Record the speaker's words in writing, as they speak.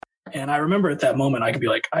And I remember at that moment, I could be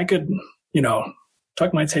like, I could,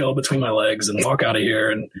 tuck my tail between my legs and walk out of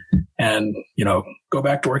here and go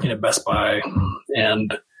back to working at Best Buy.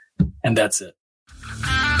 And that's it.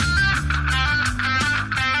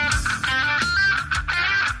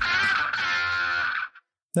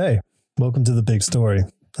 Hey, welcome to The Big Story.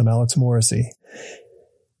 I'm Alex Morrissey.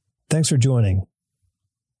 Thanks for joining.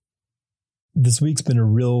 This week's been a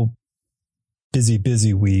real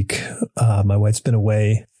busy week. My wife's been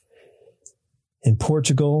away in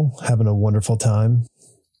Portugal, having a wonderful time.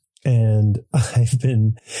 And I've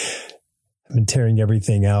been tearing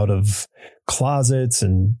everything out of closets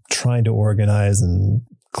and trying to organize and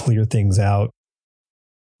clear things out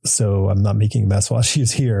so I'm not making a mess while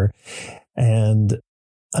she's here. And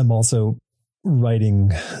I'm also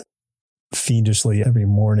writing fiendishly every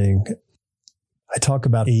morning. I talk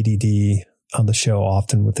about ADD on the show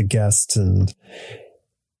often with the guests, and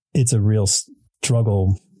it's a real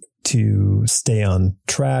struggle to stay on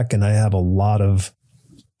track. And I have a lot of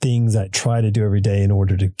things I try to do every day in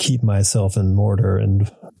order to keep myself in order,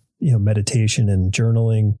 and, meditation and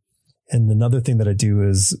journaling. And another thing that I do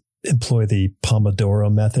is employ the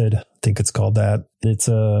Pomodoro method. I think it's called that. It's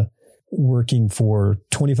working for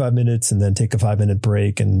 25 minutes and then take a 5-minute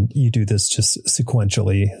break. And you do this just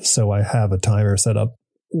sequentially. So I have a timer set up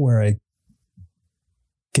where I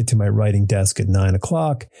get to my writing desk at 9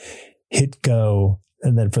 o'clock, hit go.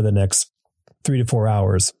 And then for the next 3 to 4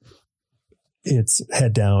 hours, it's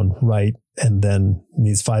head down, write. And then in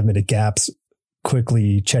these 5-minute gaps,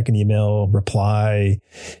 quickly check an email, reply,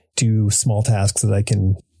 do small tasks that I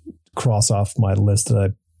can cross off my list that I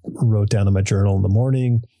wrote down in my journal in the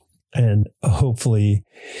morning. And hopefully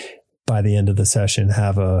by the end of the session,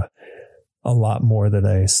 have a lot more than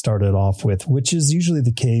I started off with, which is usually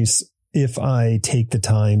the case if I take the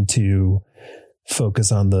time to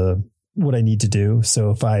focus on what I need to do. So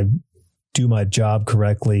if I do my job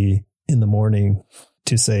correctly in the morning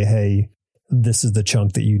to say, hey, this is the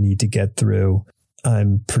chunk that you need to get through,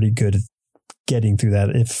 I'm pretty good at getting through that.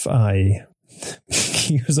 If I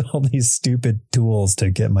use all these stupid tools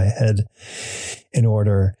to get my head in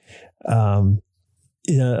order. Another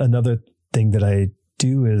thing that I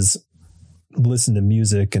do is listen to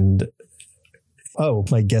music. And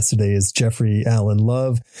my guest today is Jeffrey Allen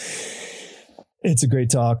Love. It's a great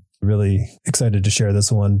talk. Really excited to share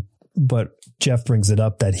this one. But Jeff brings it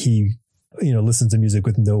up that he, listens to music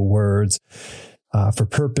with no words for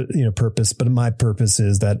purpose. But my purpose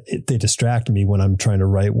is that they distract me when I'm trying to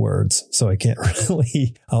write words. So I can't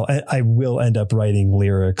really, I will end up writing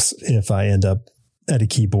lyrics if I end up at a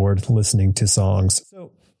keyboard listening to songs.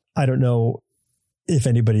 So I don't know if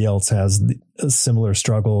anybody else has similar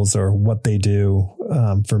struggles or what they do.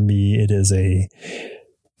 For me, it is a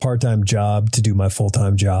part-time job to do my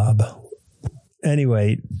full-time job.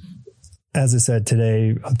 Anyway, as I said,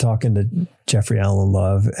 today I'm talking to Jeffrey Allen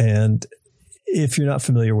Love. And if you're not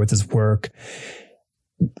familiar with his work,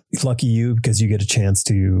 lucky you, because you get a chance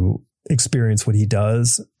to experience what he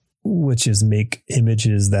does, which is make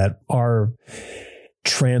images that are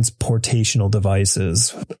transportational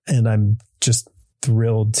devices. And I'm just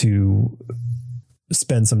thrilled to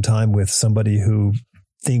spend some time with somebody who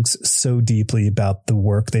thinks so deeply about the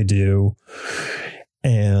work they do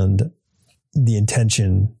and the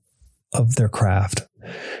intention of their craft.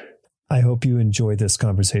 I hope you enjoy this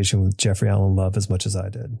conversation with Jeffrey Allen Love as much as I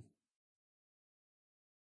did.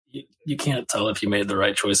 You can't tell if you made the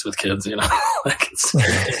right choice with kids, like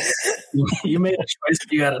you made a choice.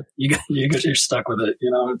 You're stuck with it.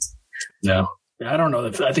 I don't know.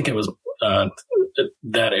 I think it was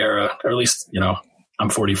that era, or at least, I'm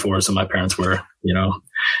 44. So my parents were,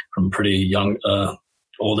 from a pretty young,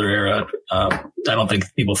 older era. I don't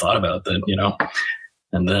think people thought about that,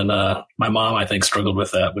 and then my mom, I think, struggled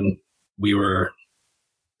with that when we were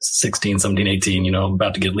 16, 17, 18,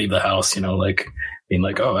 about to leave the house, like being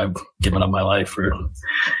like, oh, I've given up my life for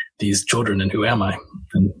these children and who am I?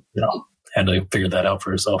 And, had to figure that out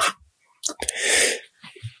for herself.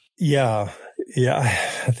 Yeah.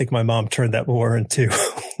 I think my mom turned that more into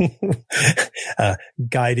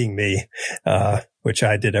guiding me, which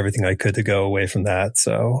I did everything I could to go away from that.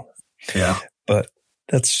 So, yeah, but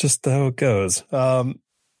that's just how it goes.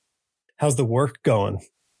 How's the work going?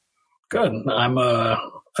 Good. I'm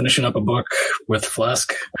finishing up a book with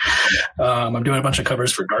Flesk. I'm doing a bunch of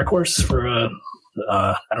covers for Dark Horse for,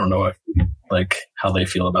 I don't know how they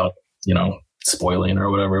feel about, spoiling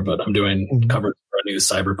or whatever, but I'm doing covers for a new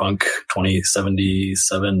Cyberpunk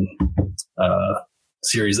 2077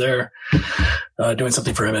 series there, doing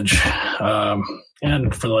something for Image.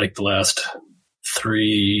 And for the last 3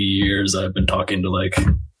 years, I've been talking to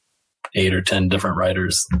 8 or 10 different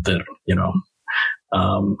writers that,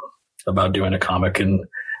 about doing a comic, and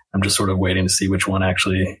I'm just sort of waiting to see which one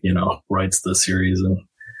actually, writes the series and,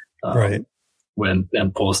 right.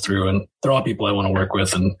 and pulls through. And they're all people I want to work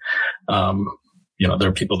with. And,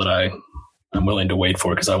 they're people that I'm willing to wait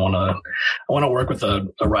for, because I want to work with a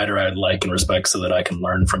writer I like and respect, so that I can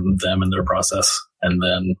learn from them and their process, and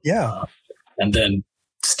then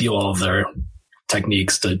steal all of their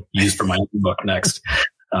techniques to use for my book next.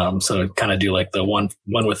 So kind of do like the one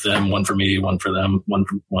with them, one for me, one for them, one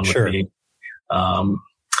Sure. with me.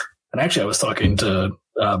 And actually I was talking to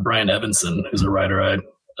Brian Evanson, who's a writer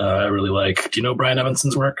I really like. Do you know Brian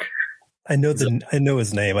Evanson's work? I know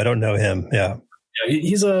his name. I don't know him. Yeah.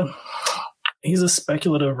 He's a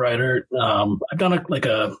speculative writer. I've done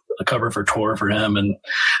a cover for Tor for him,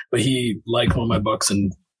 but he liked one of my books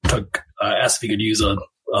and asked if he could use a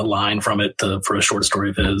line from it for a short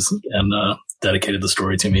story of his, and dedicated the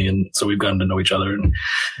story to me. And so we've gotten to know each other, and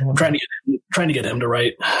I'm trying to get him to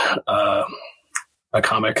write a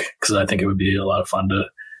comic, because I think it would be a lot of fun to.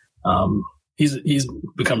 He's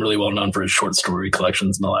become really well known for his short story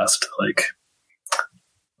collections in the last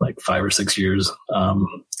like 5 or 6 years.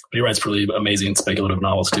 He writes really amazing speculative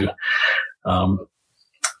novels too.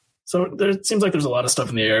 So it seems like there's a lot of stuff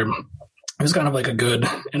in the air. It was kind of like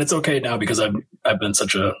and it's okay now, because I've been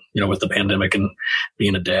such a, with the pandemic and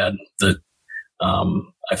being a dad, that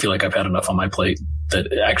I feel like I've had enough on my plate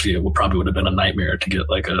that actually it probably would have been a nightmare to get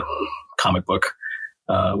like a comic book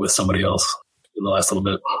with somebody else in the last little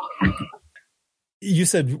bit. You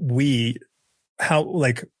said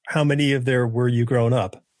how many of there were you growing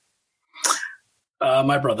up?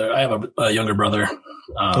 My brother, I have a younger brother.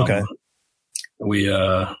 Okay. We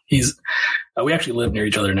actually live near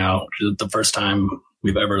each other now, which is the first time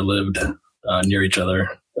we've ever lived near each other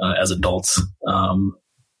as adults.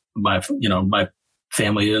 My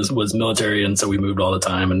family was military, and so we moved all the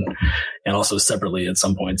time, and also separately at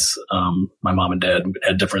some points. My mom and dad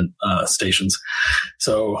had different stations,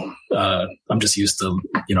 so I'm just used to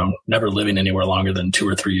never living anywhere longer than 2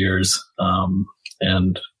 or 3 years,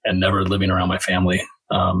 and never living around my family.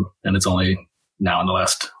 And it's only now in the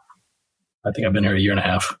last, I think I've been here 1.5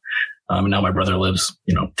 years. And now my brother lives,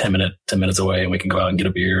 10 minutes away, and we can go out and get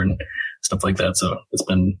a beer and stuff like that. So it's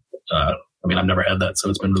been, I've never had that. So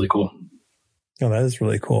it's been really cool. Oh, that is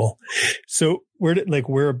really cool. So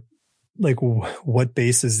what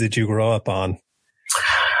bases did you grow up on?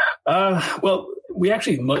 Well, we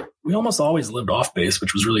almost always lived off base,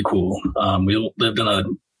 which was really cool. We lived in a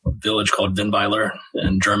village called Winnweiler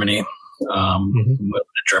in Germany. Moved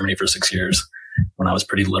to Germany for 6 years when I was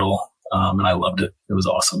pretty little. And I loved it. It was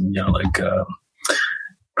awesome.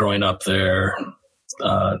 Growing up there,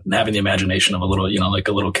 and having the imagination of a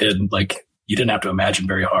little kid, like you didn't have to imagine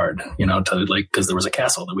very hard, because there was a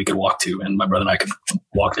castle that we could walk to, and my brother and I could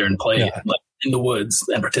walk there and play in the woods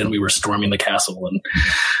and pretend we were storming the castle. And,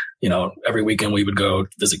 every weekend we would go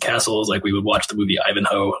visit castles. Like we would watch the movie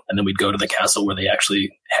Ivanhoe, and then we'd go to the castle where they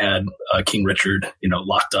actually had King Richard,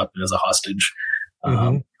 locked up as a hostage.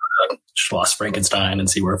 Schloss Frankenstein, and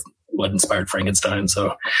see what inspired Frankenstein.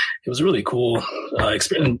 So it was a really cool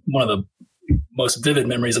experience. One of the most vivid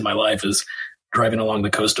memories of my life is driving along the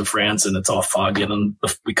coast of France, and it's all foggy, and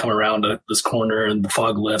we come around this corner and the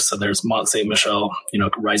fog lifts, and there's Mont Saint Michel,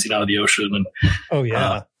 rising out of the ocean. And oh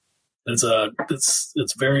yeah, it's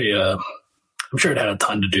very. I'm sure it had a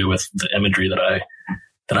ton to do with the imagery that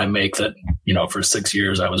I make. That for 6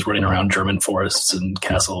 years I was running around German forests and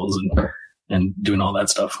castles and doing all that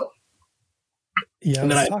stuff. Yeah,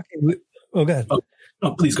 go ahead.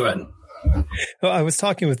 Oh, please go ahead. Well, I was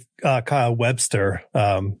talking with Kyle Webster,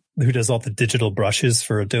 who does all the digital brushes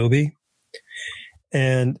for Adobe,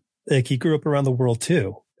 and he grew up around the world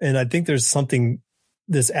too. And I think there's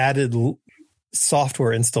this added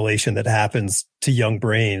software installation that happens to young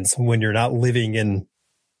brains when you're not living in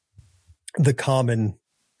the common,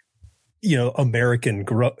 American,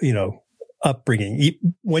 upbringing.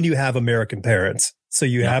 When you have American parents, so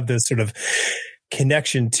you have this sort of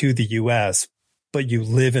connection to the U.S., but you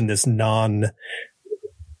live in this non-suburban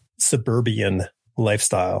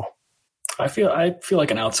lifestyle. I feel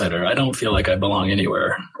like an outsider. I don't feel like I belong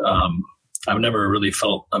anywhere. I've never really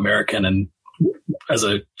felt American, and as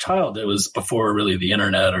a child, it was before really the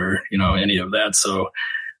internet or any of that. So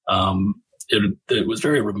it was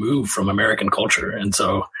very removed from American culture, and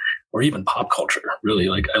so or even pop culture. Really,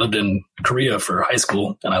 like I lived in Korea for high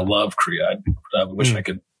school, and I love Korea. I wish I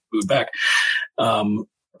could move back.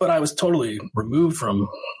 but I was totally removed from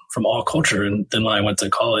all culture. And then when I went to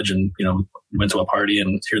college and, went to a party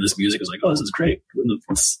and hear this music, I was like, oh, this is great.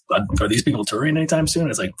 Are these people touring anytime soon?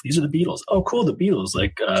 It's like, these are the Beatles. Oh, cool. The Beatles.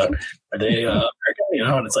 Like, are they, American?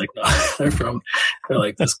 And it's like, no, they're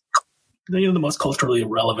like this, the most culturally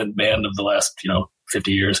relevant band of the last,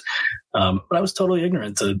 50 years. But I was totally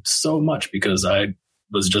ignorant to so much because I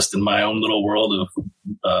was just in my own little world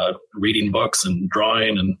of reading books and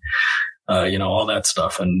drawing and, all that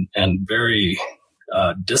stuff and very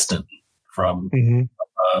distant from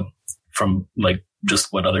like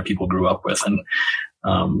just what other people grew up with. And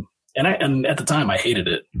at the time I hated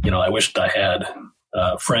it. I wished I had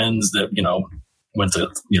friends that, went to,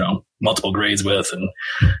 multiple grades with and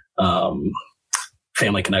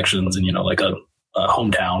family connections and, like a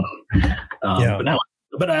hometown.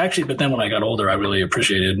 But then when I got older, I really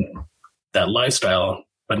appreciated that lifestyle.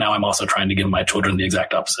 But now I'm also trying to give my children the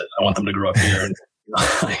exact opposite. I want them to grow up here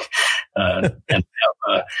and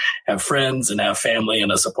have friends and have family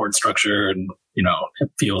and a support structure and,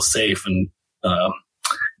 feel safe and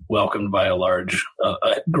welcomed by a large,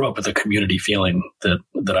 grow up with a community feeling that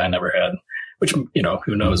I never had, which,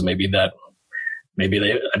 who knows, I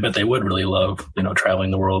bet they would really love,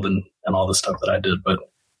 traveling the world and all the stuff that I did. But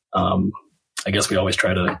I guess we always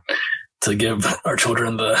try to give our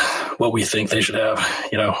children what we think they should have,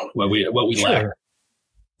 what we lack.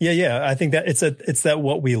 Yeah. I think that it's that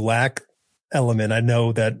what we lack element. I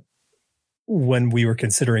know that when we were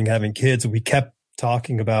considering having kids, we kept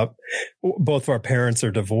talking about both of our parents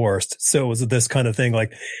are divorced. So it was this kind of thing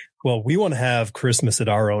like, well, we want to have Christmas at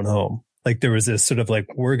our own home. Like there was this sort of like,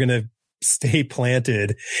 we're going to stay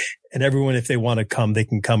planted and everyone, if they want to come, they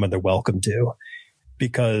can come and they're welcome to,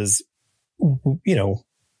 because,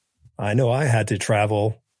 I know I had to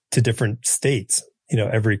travel to different states,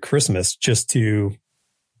 every Christmas just to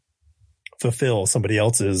fulfill somebody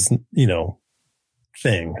else's,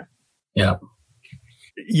 thing. Yeah.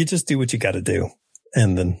 You just do what you got to do.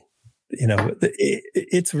 And then,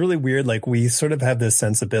 it's really weird. Like we sort of have this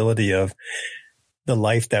sensibility of the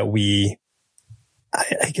life that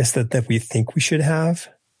I guess that we think we should have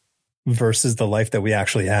versus the life that we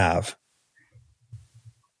actually have.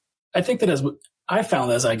 I think that I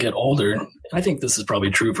found as I get older, and I think this is probably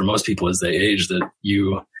true for most people as they age, that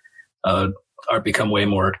you become way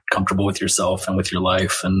more comfortable with yourself and with your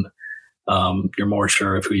life, and you're more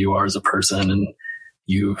sure of who you are as a person, and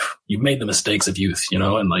you've made the mistakes of youth,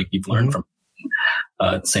 and like you've learned from.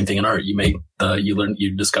 Same thing in art.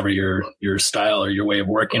 You discover your style or your way of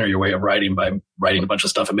working or your way of writing by writing a bunch of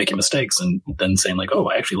stuff and making mistakes and then saying like, oh,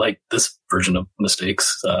 I actually like this version of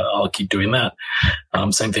mistakes. I'll keep doing that.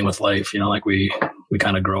 Same thing with life. Like we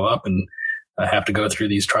kind of grow up and have to go through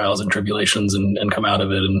these trials and tribulations and come out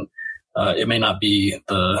of it. And it may not be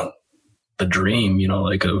the dream,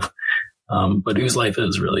 but whose life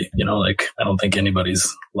is really, like I don't think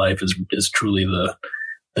anybody's life is truly the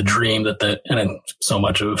dream and so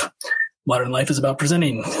much of modern life is about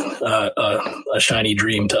presenting a shiny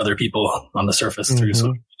dream to other people on the surface through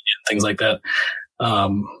social media and things like that.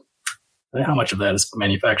 How much of that is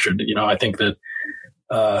manufactured? I think that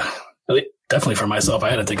definitely for myself, I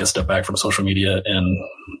had to take a step back from social media and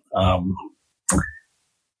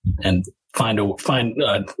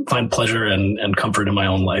find pleasure and comfort in my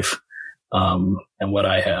own life and what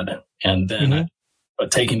I had, and then. But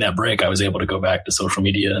taking that break, I was able to go back to social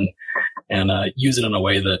media and use it in a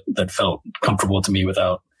way that felt comfortable to me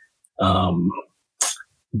without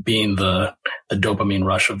being the dopamine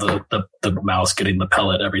rush of the mouse getting the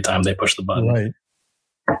pellet every time they push the button.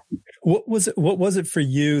 Right. What was it for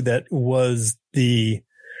you that was the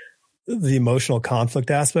emotional conflict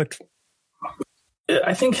aspect?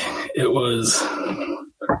 I think it was.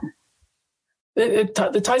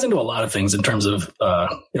 It ties into a lot of things in terms of,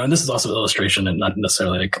 and this is also illustration and not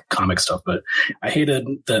necessarily like comic stuff, but I hated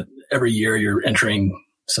that every year you're entering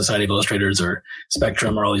Society of Illustrators or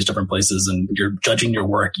Spectrum or all these different places and you're judging your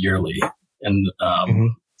work yearly. And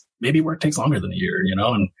maybe work takes longer than a year,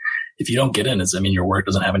 and if you don't get in, your work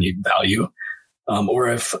doesn't have any value. Or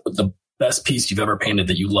if the best piece you've ever painted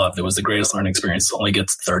that you love, that was the greatest learning experience, only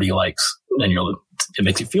gets 30 likes, then it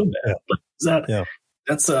makes you feel bad. Yeah.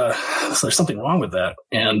 So there's something wrong with that.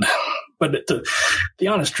 But the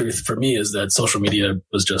honest truth for me is that social media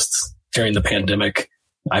was just during the pandemic.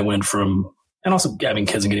 I went from, and also having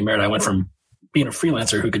kids and getting married, I went from being a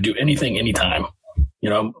freelancer who could do anything, anytime.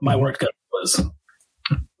 My work was,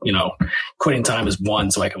 quitting time is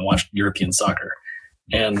one so I can watch European soccer.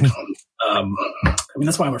 And,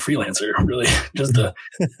 that's why I'm a freelancer, really, just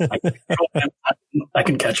I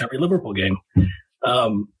can catch every Liverpool game.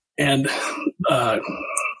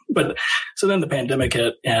 but so then the pandemic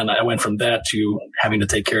hit, and I went from that to having to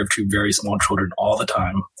take care of two very small children all the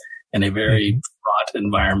time in a very fraught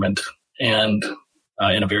environment and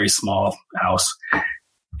in a very small house.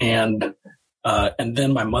 And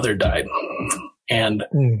then my mother died. And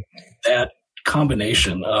that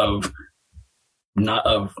combination of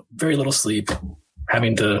very little sleep,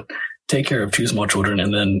 having to take care of two small children,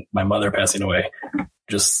 and then my mother passing away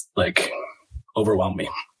just like overwhelmed me.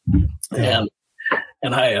 Yeah.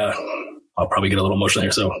 And I'll probably get a little emotional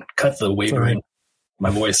here, so cut the wavering in my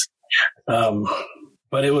voice.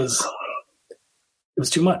 But it was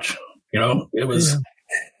too much, it was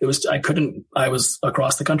I was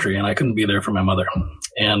across the country and I couldn't be there for my mother.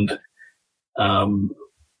 And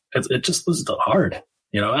it just was hard,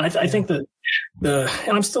 and I think that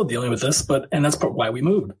and I'm still dealing with this, and that's why we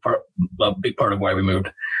moved, a big part of why we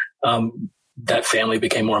moved. That family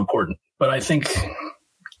became more important. But I think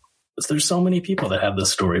there's so many people that have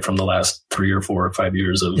this story from the last 3 or 4 or 5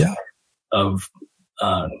 years of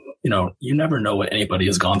you never know what anybody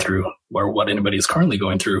has gone through or what anybody is currently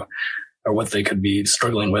going through or what they could be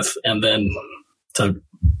struggling with. And then to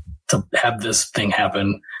have this thing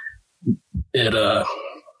happen,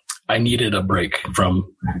 I needed a break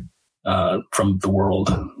from the world,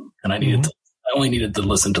 and I only needed to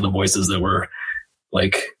listen to the voices that were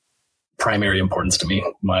like primary importance to me: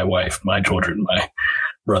 my wife, my children, my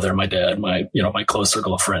brother, my dad, my close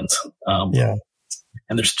circle of friends.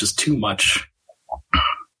 And there's just too much.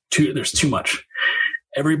 There's too much.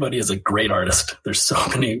 Everybody is a great artist. There's so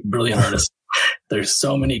many brilliant artists. There's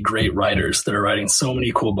so many great writers that are writing so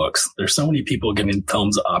many cool books. There's so many people giving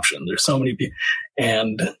films an option. There's so many people,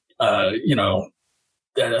 and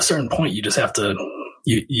at a certain point, you just have to,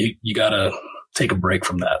 you gotta take a break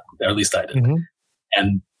from that. Or at least I did,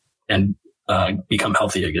 and become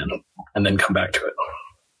healthy again, and then come back to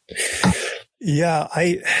it. Yeah,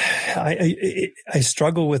 I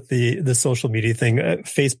struggle with the social media thing.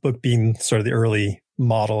 Facebook being sort of the early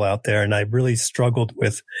model out there, and I really struggled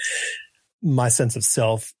with my sense of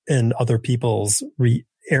self and other people's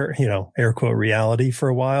air quote reality for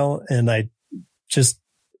a while. And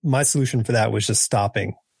my solution for that was just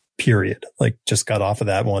stopping, period. Like just got off of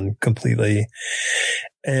that one completely.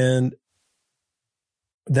 And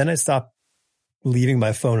then I stopped leaving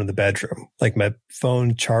my phone in the bedroom. Like my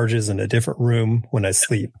phone charges in a different room when I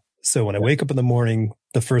sleep. So when I wake up in the morning,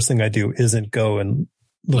 the first thing I do isn't go and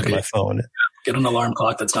look at my phone. Get an alarm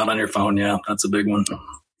clock that's not on your phone. Yeah, that's a big one.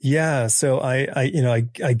 Yeah. So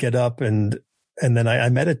I get up and then I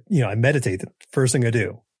meditate. The first thing I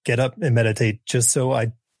do, get up and meditate just so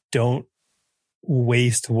I don't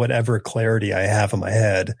waste whatever clarity I have in my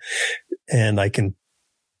head. And I can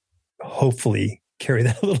hopefully carry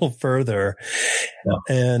that a little further. Yeah.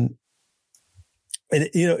 And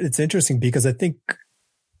it's interesting because I think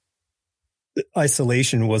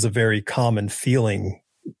isolation was a very common feeling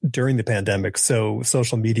during the pandemic. So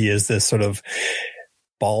social media is this sort of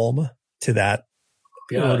balm to that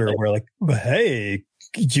order where like, hey,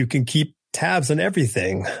 you can keep tabs on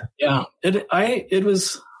everything. Yeah.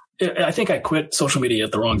 I think I quit social media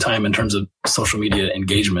at the wrong time in terms of social media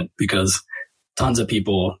engagement, because tons of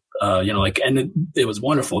people, and it was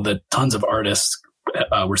wonderful that tons of artists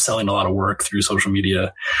were selling a lot of work through social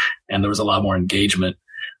media, and there was a lot more engagement.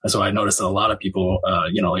 So I noticed that a lot of people,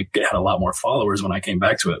 had a lot more followers when I came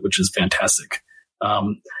back to it, which is fantastic.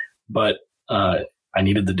 But I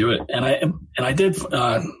needed to do it. And I did,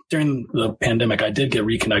 during the pandemic, I did get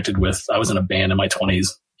reconnected with, I was in a band in my 20s.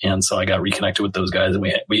 And so I got reconnected with those guys, and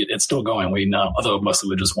it's still going. We now, although mostly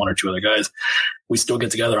with just one or two other guys, we still get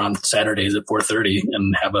together on Saturdays at 4:30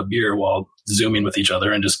 and have a beer while Zooming with each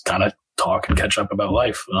other and just kind of talk and catch up about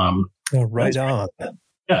life. Right on.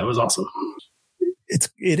 Yeah, it was awesome.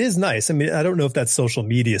 It is nice. I mean, I don't know if that's social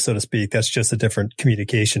media, so to speak. That's just a different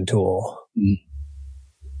communication tool.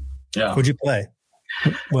 Yeah. What'd you play?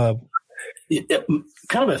 Well,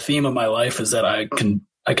 kind of a theme of my life is that I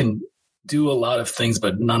can do a lot of things,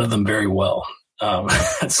 but none of them very well.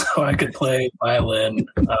 So I could play violin.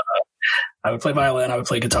 I would play violin. I would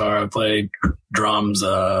play guitar. I would play drums.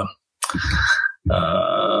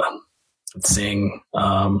 Sing.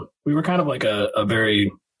 We were kind of like a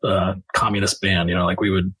very communist band. Like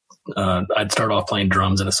we would. I'd start off playing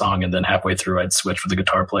drums in a song, and then halfway through, I'd switch with the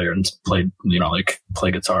guitar player and play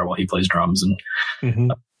guitar while he plays drums,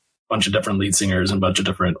 and a bunch of different lead singers and a bunch of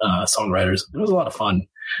different songwriters. It was a lot of fun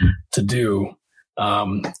to do.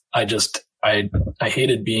 I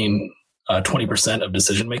hated being 20% of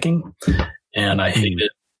decision making, and I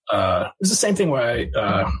hated. It was the same thing where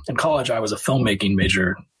in college I was a filmmaking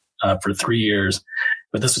major for 3 years,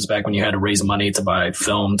 but this was back when you had to raise money to buy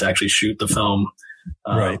film to actually shoot the film.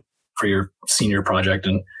 Right. for your senior project.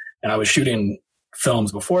 And I was shooting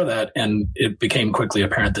films before that, and it became quickly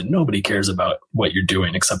apparent that nobody cares about what you're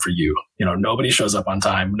doing except for you. You know, nobody shows up on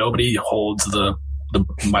time. Nobody holds the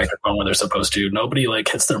microphone when they're supposed to. Nobody like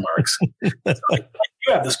hits their marks. So, like,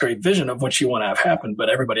 you have this great vision of what you want to have happen, but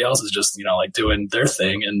everybody else is just, you know, like doing their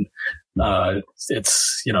thing. And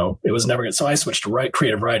it's, you know, it was never good. So I switched to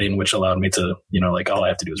creative writing, which allowed me to, you know, like all I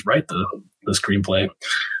have to do is write the screenplay.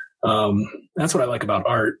 That's what I like about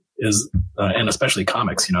art is, and especially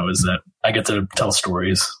comics, you know, is that I get to tell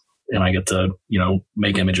stories and I get to, you know,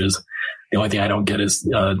 make images. The only thing I don't get is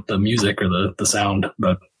the music or the sound,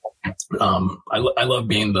 but I love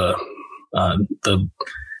being the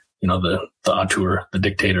you know, the auteur, the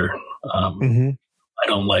dictator. I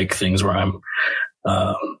don't like things where I'm,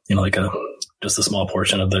 you know, like just a small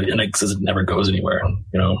portion of because it never goes anywhere,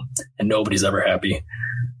 you know, and nobody's ever happy.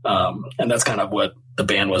 And that's kind of what the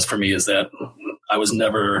band was for me, is that I was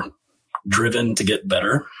never driven to get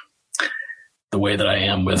better the way that I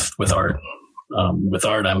am with art. With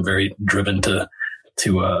art, I'm very driven to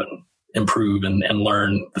improve and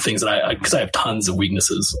learn the things that because I have tons of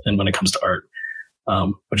weaknesses. And when it comes to art,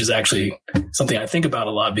 which is actually something I think about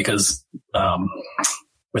a lot, because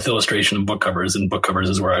with illustration and book covers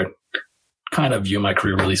is where I kind of view my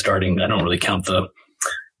career really starting. I don't really count the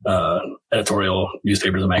editorial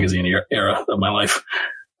newspapers and magazine era of my life.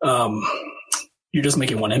 You're just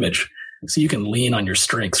making one image, so you can lean on your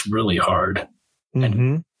strengths really hard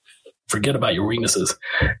and forget about your weaknesses.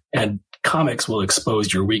 And comics will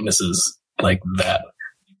expose your weaknesses like that,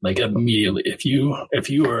 like immediately. If you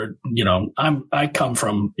are, you know, I come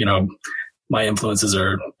from, you know, my influences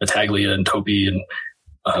are Battaglia and Topi and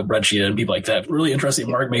Breccia and people like that. Really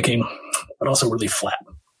interesting mark making, but also really flat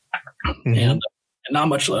and not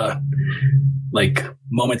much like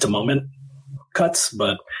moment to moment cuts,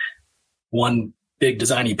 but one big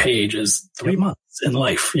designy page is 3 months in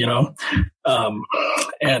life, you know?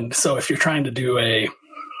 And so if you're trying to do a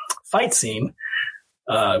fight scene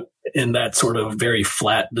in that sort of very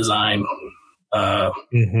flat design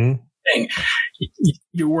thing,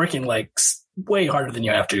 you're working like way harder than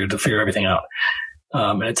you have to figure everything out.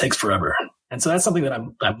 And it takes forever. And so that's something that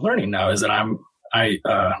I'm learning now, is that I'm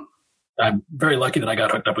very lucky that I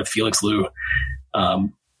got hooked up with Felix Liu,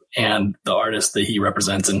 and the artist that he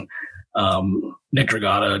represents. And Nick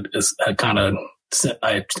Dragata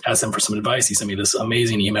I asked him for some advice. He sent me this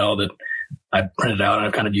amazing email that I printed out and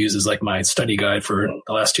I've kind of used as like my study guide for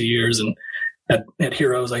the last 2 years. And at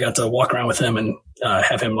Heroes, I got to walk around with him and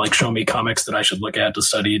have him like show me comics that I should look at to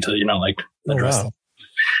study, to, you know, like address them.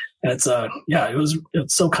 And it's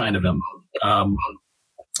it's so kind of him.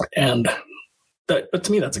 But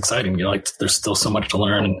to me, that's exciting. You know, like there's still so much to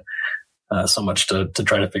learn and so much to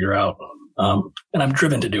try to figure out. And I'm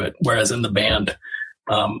driven to do it. Whereas in the band,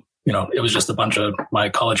 you know, it was just a bunch of my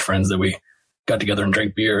college friends that we got together and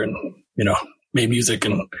drank beer and, you know, made music.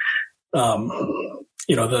 And,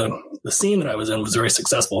 you know, the scene that I was in was very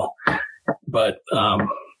successful, but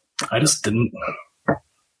I just didn't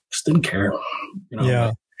care, you know.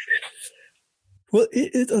 Yeah. Well,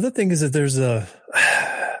 the other thing is that there's a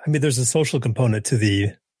social component to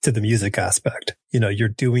the music aspect. You know, you're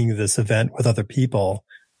doing this event with other people,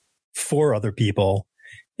 for other people.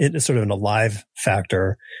 It's sort of in a live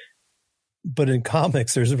factor. But in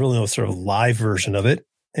comics, there's really no sort of live version of it.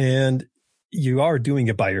 And you are doing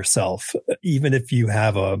it by yourself. Even if you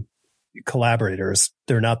have collaborators,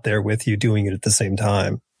 they're not there with you doing it at the same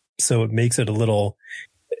time. So it makes it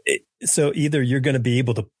so either you're going to be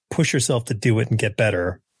able to push yourself to do it and get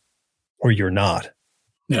better, or you're not.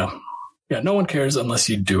 Yeah. Yeah. No one cares unless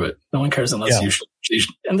you do it. No one cares unless you should.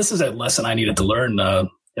 And this is a lesson I needed to learn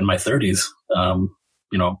in my 30s.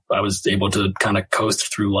 You know, I was able to kind of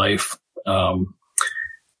coast through life and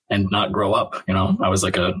not grow up. You know, I was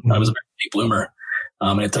a very deep bloomer.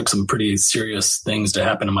 And it took some pretty serious things to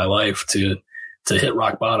happen in my life to hit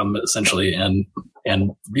rock bottom, essentially, and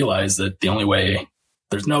realize that the only way,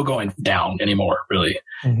 there's no going down anymore, really.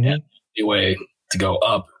 And the way to go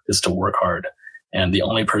up is to work hard. And the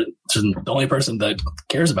only person that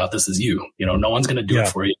cares about this is you. You know, no one's going to do it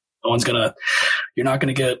for you. You're not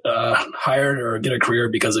going to get hired or get a career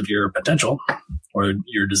because of your potential or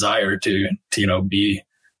your desire to you know, be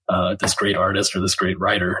this great artist or this great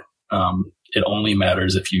writer. It only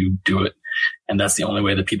matters if you do it. And that's the only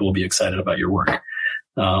way that people will be excited about your work.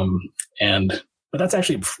 But that's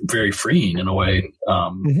actually very freeing in a way,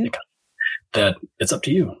 that it's up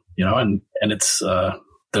to you, you know, and it's,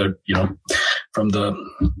 you know, from the,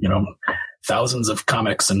 you know, thousands of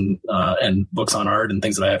comics and books on art and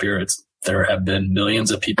things that I have here, there have been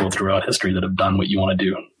millions of people throughout history that have done what you want to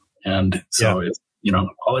do. And so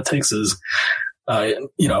all it takes is,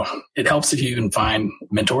 it helps if you can find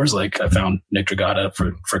mentors. Like I found Nick Dragata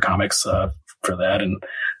for comics, for that, and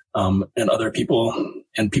other people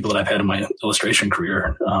and people that I've had in my illustration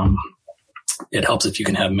career. It helps if you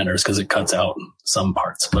can have mentors because it cuts out some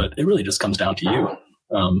parts, but it really just comes down to you.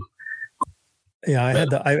 I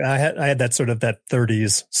had that sort of that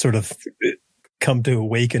 30s sort of come to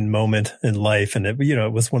awaken moment in life. And it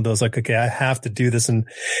was one of those like, okay, I have to do this. And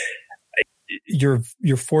you're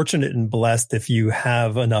fortunate and blessed if you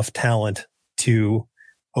have enough talent to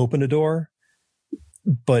open a door,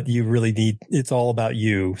 but you really it's all about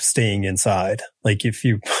you staying inside. Like if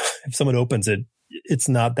someone opens it, that's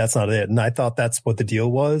not it. And I thought that's what the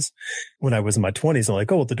deal was when I was in my 20s. I'm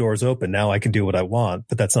like, oh, well, the door's open. Now I can do what I want,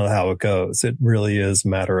 but that's not how it goes. It really is a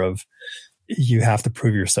matter of you have to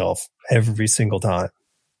prove yourself every single time.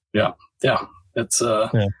 Yeah. Yeah. It's,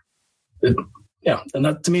 and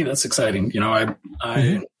that to me, that's exciting.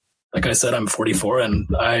 Like I said, I'm 44 and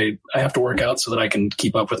I have to work out so that I can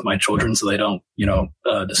keep up with my children so they don't,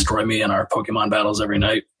 destroy me in our Pokemon battles every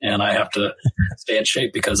night. And I have to stay in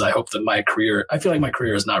shape because I hope that I feel like my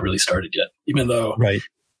career has not really started yet, even though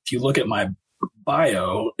if you look at my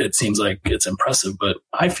bio, it seems like it's impressive, but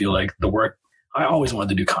I feel like I always wanted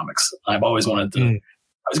to do comics. I've always wanted to,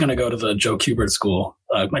 I was going to go to the Joe Kubert school.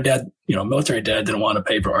 My dad, military dad didn't want to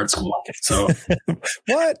pay for art school. So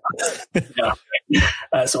what? Yeah.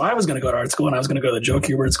 So I was going to go to art school and I was going to go to the Joe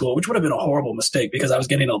Kubert school, which would have been a horrible mistake because I was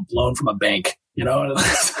getting a loan from a bank, like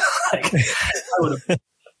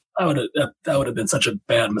that would have been such a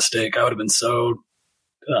bad mistake. I would have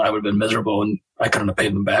been miserable and I couldn't have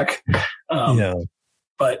paid them back.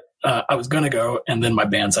 But I was going to go and then my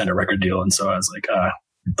band signed a record deal. And so I was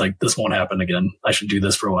like, this won't happen again. I should do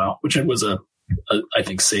this for a while, which it was I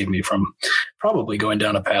think saved me from probably going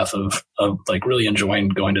down a path of like really enjoying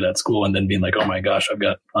going to that school and then being like, oh my gosh, I've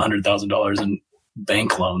got $100,000 in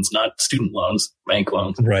bank loans, not student loans, bank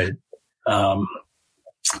loans. Right. But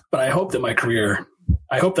I hope that my career,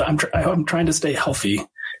 I'm trying to stay healthy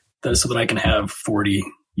so that I can have 40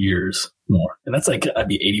 years more. And that's like, I'd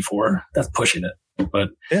be 84. That's pushing it.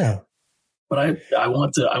 But yeah. But I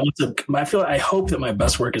hope that my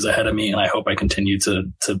best work is ahead of me, and I hope I continue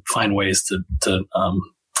to find ways to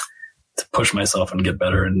push myself and get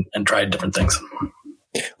better and try different things.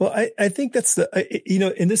 Well, I think that's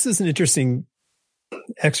and this is an interesting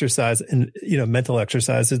exercise and, mental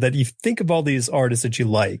exercise is that you think of all these artists that you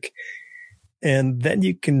like, and then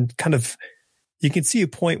you can see a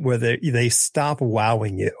point where they stop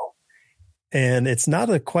wowing you. And it's not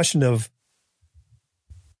a question of,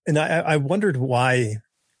 and I wondered why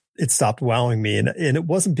it stopped wowing me. And it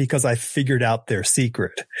wasn't because I figured out their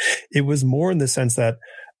secret. It was more in the sense that,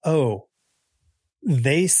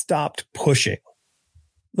 they stopped pushing.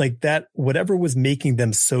 Like that, whatever was making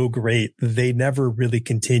them so great, they never really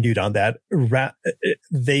continued on that.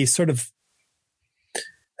 They sort of,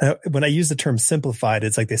 when I use the term simplified,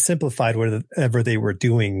 it's like they simplified whatever they were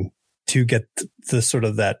doing to get the sort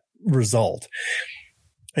of that result.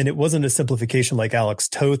 And it wasn't a simplification like Alex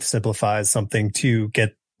Toth simplifies something to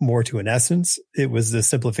get more to an essence. It was the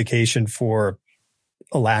simplification for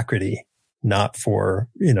alacrity, not for,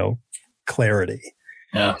 clarity.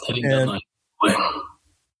 Yeah.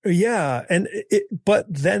 Yeah. But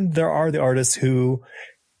then there are the artists who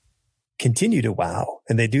continue to wow,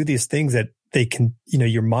 and they do these things that they can,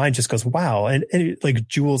 your mind just goes, wow. And like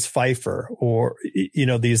Jules Pfeiffer or,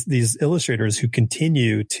 these illustrators who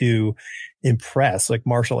continue to impress, like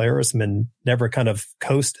Marshall Arisman never kind of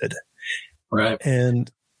coasted. Right.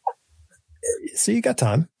 And so you got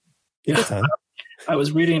time. I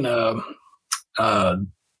was reading,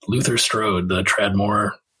 Luther Strode, the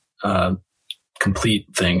Tradmore, complete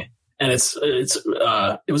thing. And it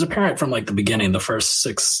was apparent from like the beginning, the first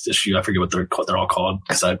 6 issue, I forget what they're all called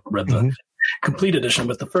because I read the complete edition,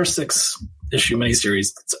 but the first 6-issue miniseries,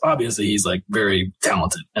 it's obvious that he's like very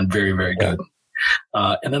talented and very, very good.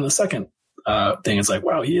 And then the second thing is like,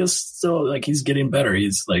 wow, he is still like, he's getting better.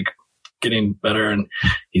 He's like getting better and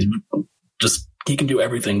he can do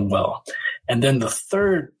everything well. And then the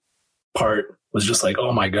third part was just like,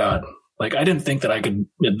 oh my God. Like, I didn't think that I could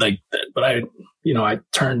but I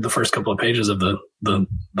turned the first couple of pages of the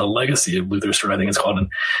legacy of Luther Strode, I think it's called. And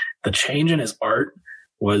the change in his art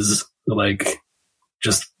was like,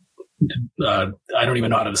 just, I don't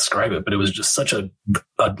even know how to describe it, but it was just such a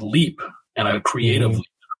leap and a creative,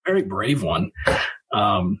 very brave one.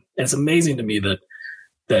 And it's amazing to me that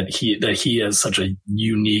he has such a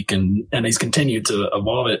unique and he's continued to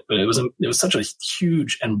evolve it, but it was such a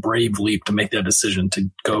huge and brave leap to make that decision to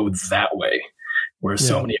go that way, where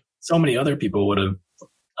so many other people would have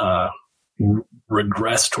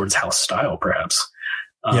regress towards house style, perhaps.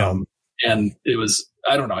 Yeah. And it was,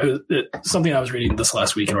 I don't know, something I was reading this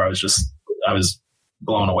last week where I was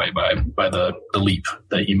blown away by the leap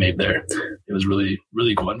that he made there. It was really,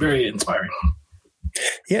 really cool and very inspiring.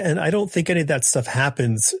 Yeah. And I don't think any of that stuff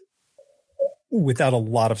happens without a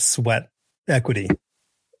lot of sweat equity.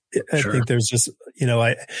 I think there's just,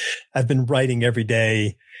 I've been writing every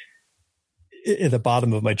day at the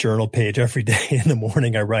bottom of my journal page. Every day in the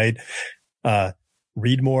morning, I write,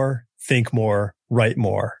 read more, think more, write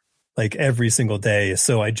more, like every single day.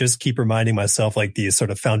 So I just keep reminding myself like these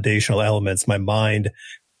sort of foundational elements, my mind,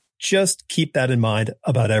 just keep that in mind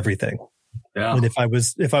about everything. Yeah. And if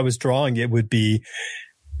I was drawing, it would be,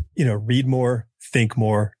 read more, think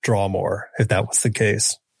more, draw more, if that was the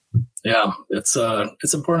case. Yeah. It's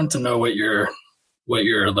important to know what your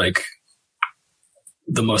like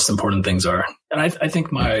the most important things are. And I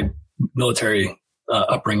think my military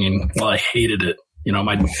upbringing, while I hated it, we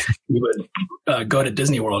would go to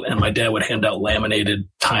Disney World and my dad would hand out laminated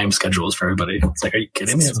time schedules for everybody. It's like, are you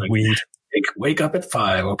kidding me? It's like, wake up at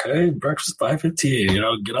 5, okay? Breakfast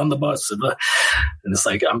 5:15, get on the bus. And it's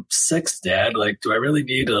like, I'm 6, Dad. Like, do I really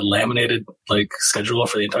need a laminated schedule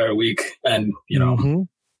for the entire week? And,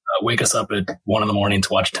 wake us up at 1 a.m. to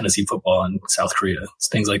watch Tennessee football in South Korea. It's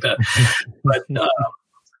things like that.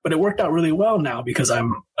 But it worked out really well now because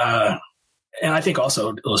I'm, and I think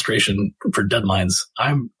also illustration for deadlines.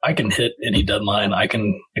 I can hit any deadline. I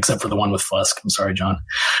can, except for the one with Flusk. I'm sorry, John.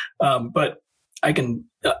 But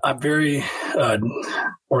I'm very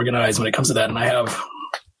organized when it comes to that. And I have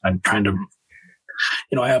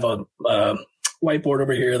a whiteboard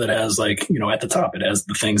over here that has at the top, it has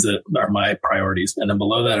the things that are my priorities. And then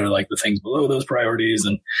below that are the things below those priorities.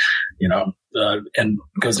 And, and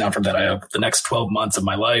goes down from that. I have the next 12 months of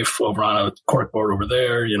my life over on a cork board over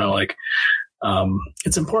there,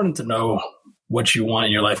 it's important to know what you want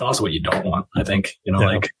in your life and also what you don't want. I think,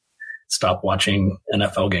 stop watching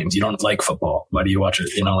NFL games. You don't like football. Why do you watch it?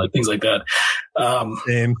 Things like that.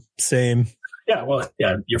 Same. Yeah. Well,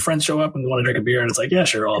 yeah. Your friends show up and want to drink a beer and it's like, yeah,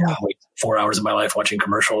 sure. I'll wait 4 hours of my life watching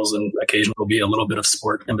commercials and occasionally there'll be a little bit of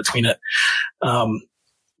sport in between it.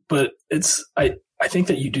 But I think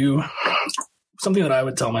that you do something that I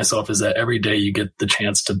would tell myself is that every day you get the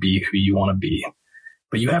chance to be who you want to be,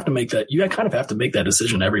 but you have to make that, you kind of have to make that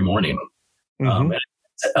decision every morning. And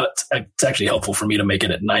it's actually helpful for me to make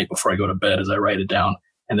it at night before I go to bed as I write it down.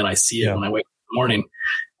 And then I see it when I wake up in the morning.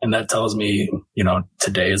 And that tells me,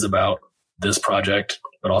 today is about this project,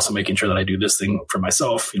 but also making sure that I do this thing for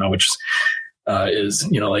myself, which is,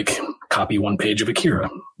 copy one page of Akira,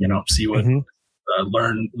 see what,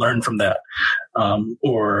 learn from that.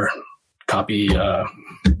 Or copy,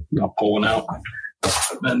 pulling out.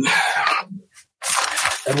 And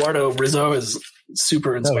Eduardo Rizzo is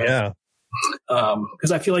super inspiring. Oh, yeah.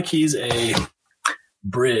 Because I feel like he's a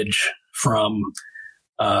bridge from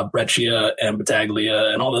Breccia and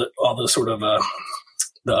Battaglia and all the sort of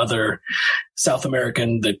the other South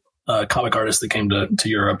American comic artists that came to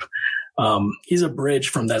Europe. He's a bridge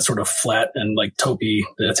from that sort of flat and Topi,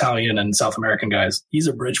 the Italian and South American guys. He's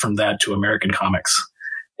a bridge from that to American comics,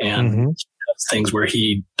 and things where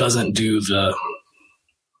he doesn't do the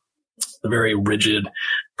very rigid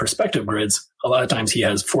perspective grids. A lot of times he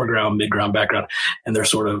has foreground, midground, background, and they're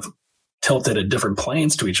sort of tilted at different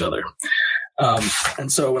planes to each other.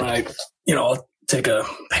 And so when I'll take a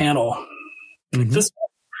panel like this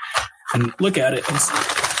and look at it,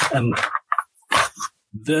 and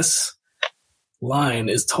this line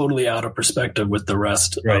is totally out of perspective with the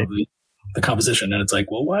rest of the composition. And it's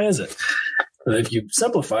like, well, why is it? But if you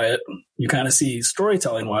simplify it, you kind of see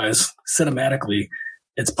storytelling wise, cinematically,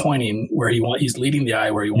 it's pointing where he's leading the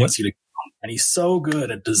eye where he wants you to go. And he's so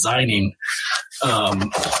good at designing.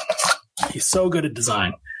 He's so good at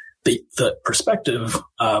design. The perspective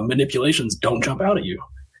manipulations don't jump out at you.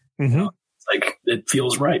 It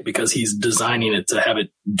feels right because he's designing it to have it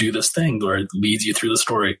do this thing where it leads you through the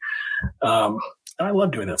story. And I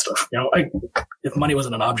love doing that stuff. If money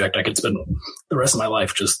wasn't an object, I could spend the rest of my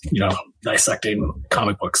life just, dissecting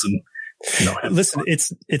comic books and, listen,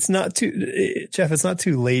 it's not too, Jeff, it's not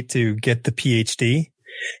too late to get the PhD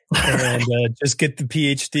and just get the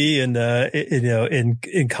PhD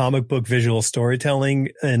in comic book visual storytelling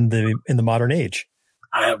in the modern age.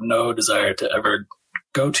 I have no desire to ever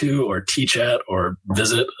go to or teach at or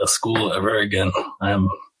visit a school ever again.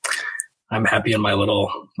 I'm happy in my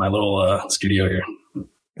little studio here.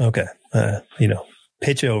 Okay.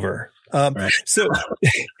 Pitch over. Right.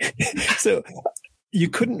 So you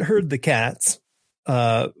couldn't herd the cats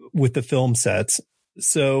with the film sets.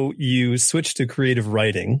 So you switched to creative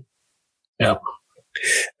writing. Yeah.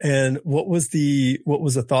 And what was the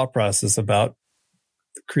thought process about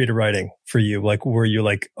creative writing for you? Like, were you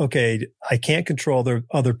like, okay, I can't control the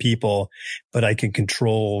other people, but I can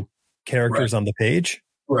control characters on the page?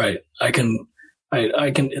 Right. I can,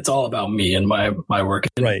 it's all about me and my work.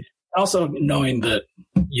 And right. Also knowing that,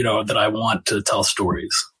 that I want to tell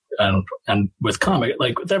stories, and with comic,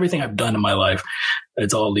 like with everything I've done in my life,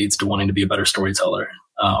 it all leads to wanting to be a better storyteller.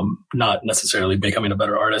 Not necessarily becoming a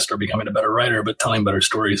better artist or becoming a better writer, but telling better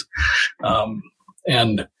stories.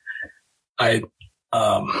 And I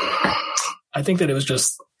think that it was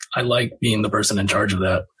just, I like being the person in charge of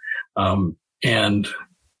that. And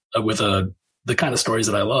with the kind of stories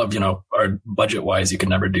that I love, are budget wise, you could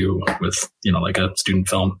never do with, like a student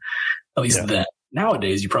film, at least then.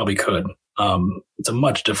 Nowadays, you probably could. It's a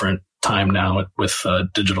much different time now with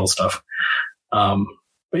digital stuff. But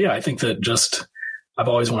yeah, I think that just, I've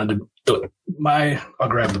always wanted to, I'll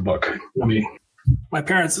grab the book. My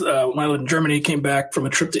parents, when I lived in Germany, came back from a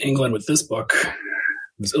trip to England with this book.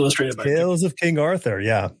 It's illustrated by Tales of King Arthur.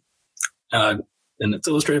 Yeah. And it's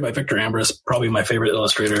illustrated by Victor Ambras, probably my favorite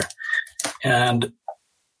illustrator. And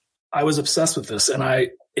I was obsessed with this, and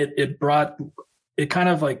it kind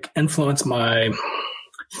of like influenced my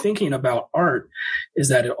thinking about art, is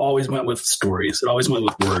that it always went with stories. It always went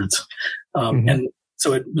with words. And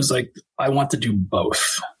so it was like, I want to do both.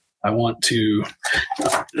 I want to,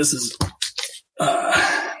 this is,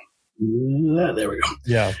 there we go.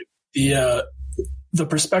 Yeah. The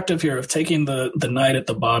perspective here of taking the knight at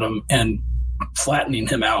the bottom and flattening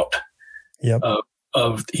him out. Yep.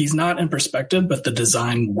 Of he's not in perspective, but the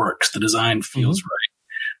design works. The design feels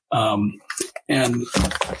right. And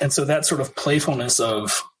so that sort of playfulness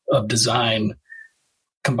of design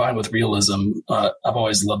combined with realism, I've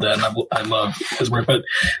always loved that. And I love his work, but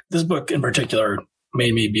this book in particular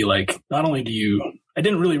made me be like, not only I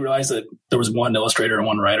didn't really realize that there was one illustrator and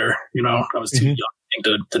one writer, I was too young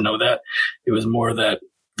to know that. It was more that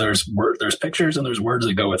there's pictures and there's words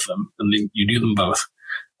that go with them, and you do them both.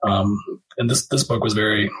 And this book was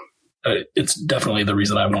very, it's definitely the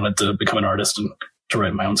reason I wanted to become an artist and to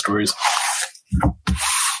write my own stories.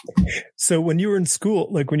 So when you were in school,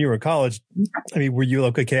 like when you were in college, were you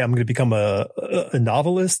like, okay, I'm going to become a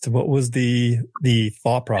novelist? What was the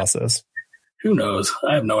thought process? Who knows?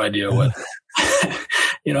 I have no idea what,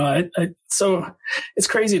 so it's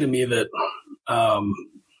crazy to me that,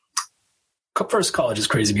 first, college is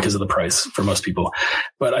crazy because of the price for most people.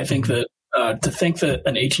 But I think that, to think that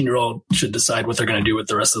an 18-year-old should decide what they're going to do with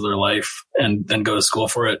the rest of their life and then go to school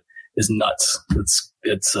for it is nuts.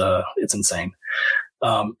 It's insane.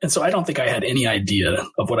 And so I don't think I had any idea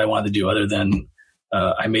of what I wanted to do other than,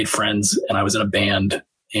 I made friends and I was in a band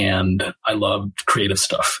and I loved creative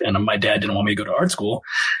stuff. And my dad didn't want me to go to art school.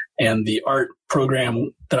 And the art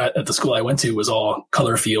program at the school I went to was all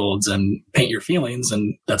color fields and paint your feelings.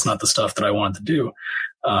 And that's not the stuff that I wanted to do.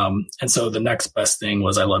 And so the next best thing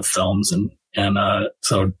was I loved films and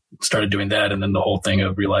so started doing that. And then the whole thing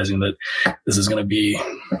of realizing that this is going to be,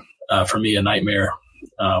 for me, a nightmare.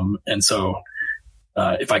 And so,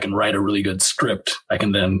 if I can write a really good script, I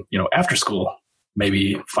can then, after school,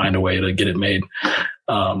 maybe find a way to get it made.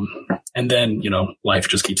 And then, life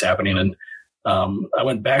just keeps happening. And, I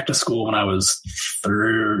went back to school when I was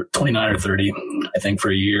 29 or 30, I think,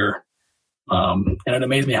 for a year. And it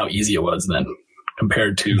amazed me how easy it was then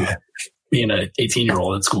compared to being an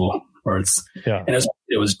 18-year-old at school, where and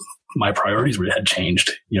it was my priorities had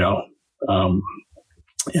changed,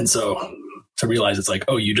 and so to realize it's like,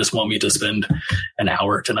 oh, you just want me to spend an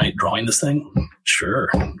hour tonight drawing this thing? Sure.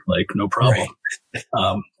 Like, no problem.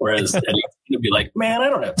 Right. Whereas you'd be like, man, I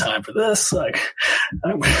don't have time for this. Like,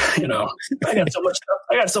 I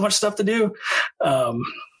got so much stuff to do.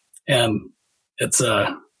 And it's,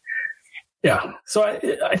 so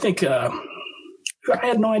I think, I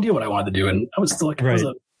had no idea what I wanted to do. And I was still like, I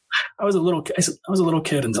was a little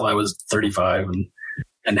kid until I was 35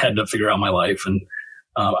 and had to figure out my life. And,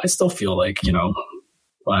 I still feel like,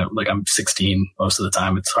 I'm 16 most of the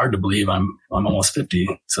time. It's hard to believe I'm almost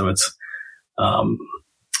 50. So it's, I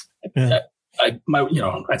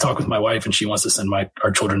talk with my wife and she wants to send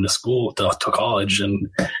our children to school, to college. And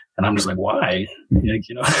I'm just like, why?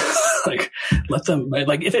 Like, let them,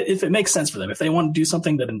 like, if it makes sense for them, if they want to do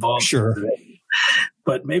something that involves, sure.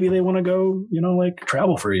 But maybe they want to go, like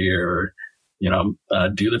travel for a year or,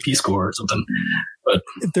 do the Peace Corps or something. But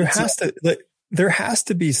there has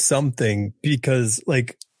to be something, because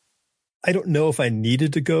like, I don't know if I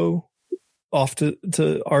needed to go off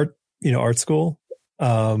to art, art school.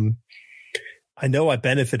 I know I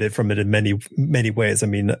benefited from it in many, many ways. I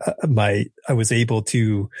mean, I was able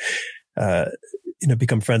to,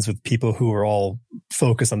 become friends with people who are all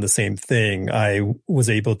focused on the same thing, I was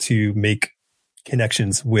able to make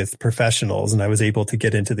connections with professionals, and I was able to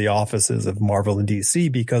get into the offices of Marvel in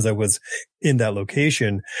DC because I was in that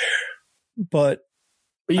location. But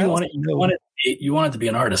you wanted to be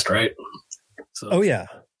an artist, right? So, oh yeah.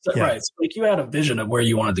 Right. So like you had a vision of where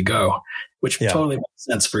you wanted to go, which totally makes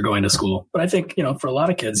sense for going to school. But I think, for a lot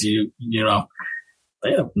of kids, I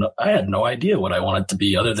had no idea what I wanted to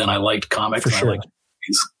be other than I liked comics. For sure. I liked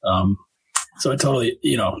movies. So it totally,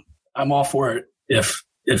 I'm all for it if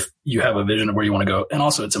you have a vision of where you want to go. And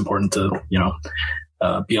also it's important to,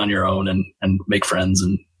 be on your own and make friends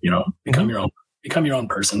and, become your own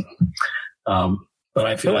person. But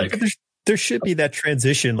I feel like there should be that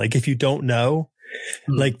transition. Like if you don't know,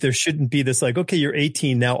 like there shouldn't be this like, okay, you're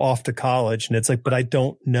 18 now off to college. And it's like, but I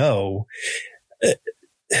don't know.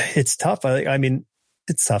 It's tough. I mean,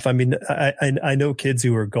 it's tough. I mean, I know kids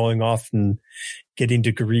who are going off and getting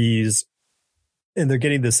degrees, and they're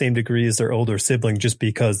getting the same degree as their older sibling just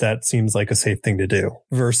because that seems like a safe thing to do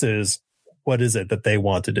versus what is it that they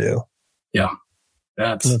want to do? Yeah.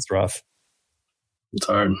 That's rough. It's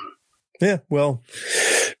hard. Yeah. Well,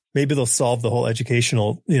 maybe they'll solve the whole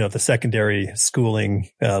educational, the secondary schooling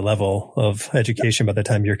level of education by the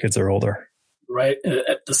time your kids are older. Right.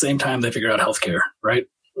 At the same time, they figure out healthcare, right?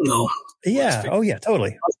 No. Yeah. Oh yeah,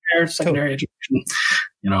 totally. Healthcare, secondary education,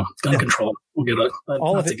 gun control. We'll get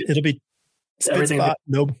all of it. It'll be everything.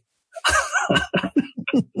 No.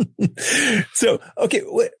 So, okay.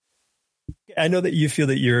 I know that you feel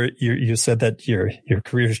that you said that your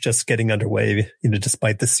career is just getting underway,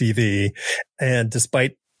 despite the CV and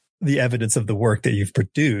despite the evidence of the work that you've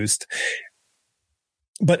produced.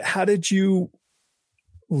 But how did you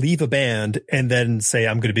leave a band and then say,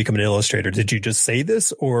 I'm going to become an illustrator? Did you just say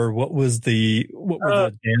this, or what were the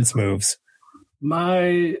dance moves?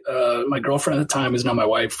 My girlfriend at the time, who's now my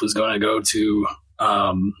wife, was going to go to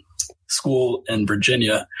school in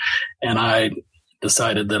Virginia, and I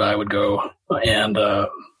decided that I would go. And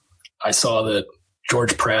I saw that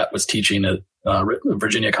George Pratt was teaching at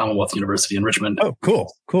Virginia Commonwealth University in Richmond. Oh,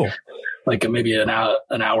 cool. Like maybe an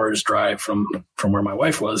hour's drive from where my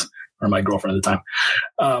wife was, or my girlfriend at the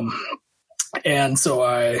time. And so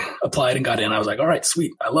I applied and got in. I was like, all right,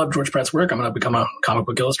 sweet. I love George Pratt's work. I'm going to become a comic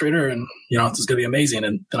book illustrator, and, this is going to be amazing.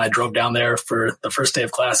 And then I drove down there for the first day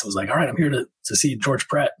of class. I was like, all right, I'm here to see George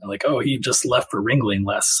Pratt. And I'm like, oh, he just left for Ringling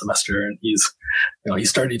last semester, and he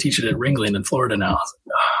started teaching at Ringling in Florida now.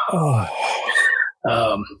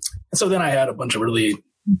 So then I had a bunch of really,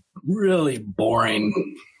 really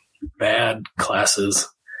boring, bad classes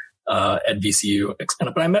at VCU.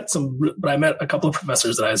 But I met a couple of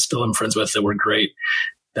professors that I still am friends with that were great,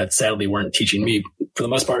 that sadly weren't teaching me for the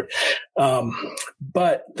most part.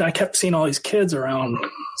 But I kept seeing all these kids around,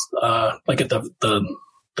 like at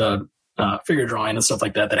the figure drawing and stuff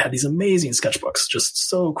like that had these amazing sketchbooks, just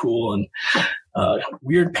so cool, and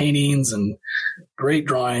weird paintings and great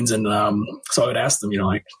drawings. And so I would ask them,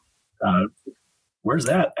 where's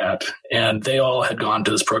that at? And they all had gone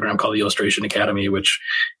to this program called the Illustration Academy, which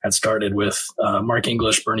had started with Mark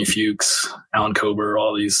English, Bernie Fuchs, Alan Kober,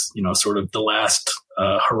 all these, sort of the last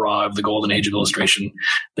hurrah of the golden age of illustration,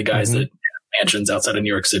 the guys that had mansions outside of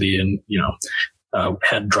New York City and,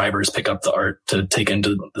 had drivers pick up the art to take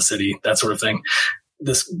into the city, that sort of thing.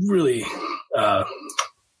 This really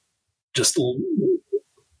just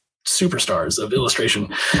superstars of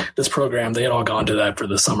illustration, this program, they had all gone to that for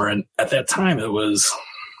the summer. And at that time, I want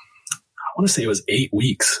to say it was 8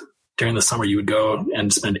 weeks. During the summer, you would go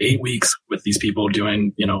and spend 8 weeks with these people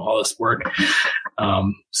doing, all this work.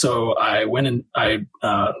 So I went and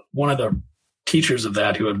one of the teachers of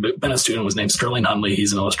that who had been a student was named Sterling Hunley.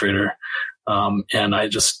 He's an illustrator. And I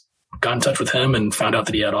just got in touch with him and found out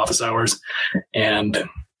that he had office hours. And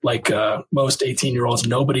like most 18-year-olds,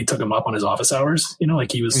 nobody took him up on his office hours.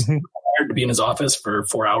 Like he was required to be in his office for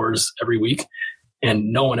 4 hours every week,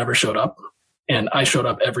 and no one ever showed up. And I showed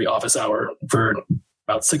up every office hour for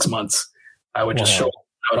about 6 months. I would just show up.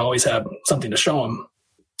 I would always have something to show him.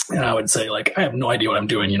 And I would say, like, I have no idea what I'm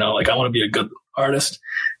doing. Like, I want to be a good artist.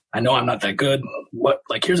 I know I'm not that good.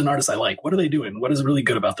 Here's an artist I like. What are they doing? What is really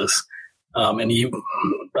good about this? And he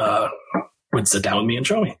would sit down with me and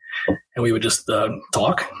show me, and we would just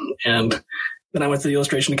talk. And then I went to the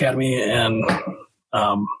Illustration Academy, and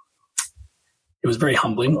it was very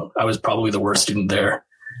humbling. I was probably the worst student there.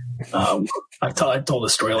 I've told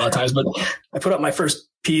this story a lot of times, but I put up my first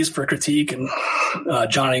piece for critique, and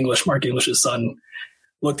John English, Mark English's son,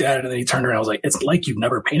 looked at it, and then he turned around and was like, "It's like you've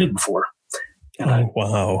never painted before." And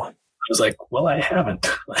wow. was like, well, I haven't.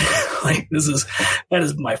 Like that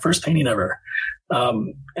is my first painting ever.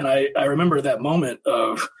 And I remember that moment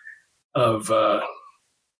of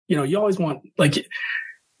you always want, like,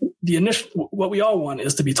 the initial, what we all want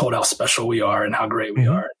is to be told how special we are and how great we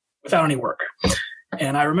are without any work.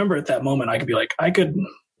 And I remember at that moment, I could be like, I could,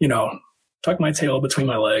 tuck my tail between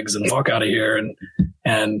my legs and walk out of here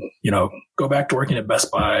and go back to working at Best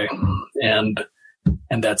Buy and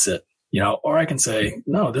that's it, or I can say,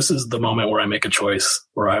 no, this is the moment where I make a choice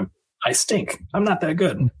where I stink. I'm not that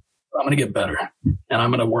good. I'm going to get better and I'm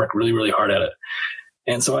going to work really, really hard at it.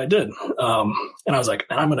 And so I did. And I was like,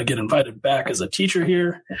 and I'm going to get invited back as a teacher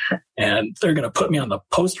here and they're going to put me on the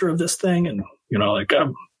poster of this thing. And, like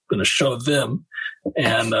I'm going to show them.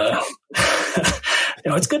 And,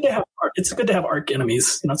 it's good to have art. It's good to have arch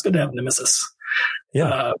enemies. It's good to have nemesis.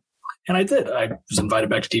 Yeah. And I did. I was invited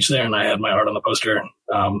back to teach there and I had my art on the poster.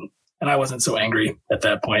 And I wasn't so angry at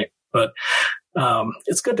that point, but,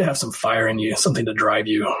 it's good to have some fire in you, something to drive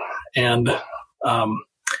you. And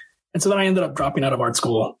so then I ended up dropping out of art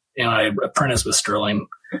school and I apprenticed with Sterling.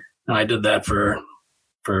 And I did that for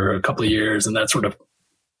a couple of years. And that sort of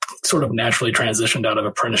naturally transitioned out of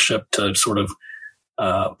apprenticeship to sort of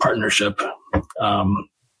partnership.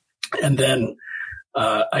 And then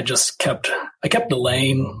I kept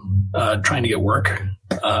delaying trying to get work.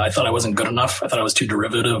 I thought I wasn't good enough. I thought I was too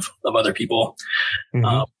derivative of other people. And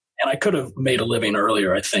I could have made a living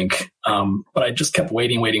earlier, I think. But I just kept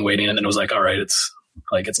waiting. And then it was like, all right, it's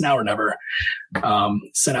now or never.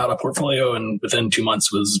 Sent out a portfolio and within 2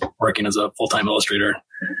 months was working as a full-time illustrator,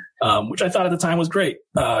 which I thought at the time was great.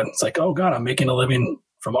 It's like, oh God, I'm making a living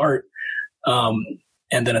from art.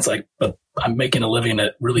 And then it's like, but I'm making a living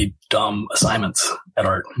at really dumb assignments at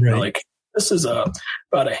art. Right. Like, this is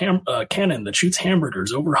about a cannon that shoots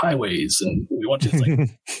hamburgers over highways. And we want to,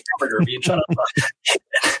 hamburger being shot up.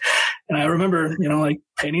 And I remember, like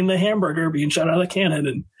painting the hamburger being shot out of the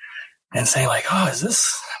cannon and saying like, oh,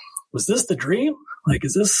 was this the dream? Like,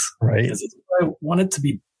 is this right? Is this what I wanted to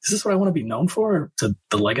be? Is this what I want to be known for? Or to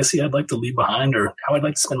the legacy I'd like to leave behind or how I'd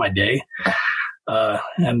like to spend my day?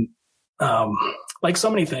 Like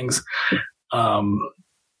so many things,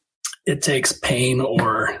 it takes pain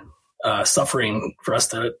or suffering for us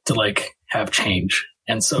to like have change.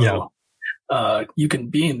 And so you can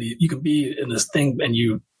be in this thing and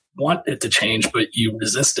you want it to change, but you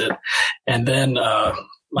resist it. And then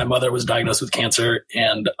my mother was diagnosed with cancer,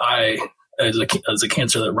 and as a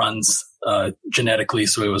cancer that runs genetically,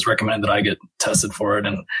 so it was recommended that I get tested for it.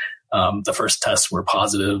 And the first tests were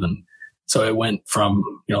positive, and so it went from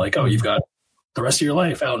like, oh, you've got the rest of your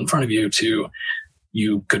life out in front of you to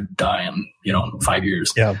you could die in 5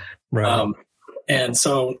 years. Yeah, right. And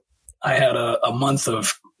so I had a month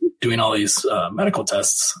of doing all these medical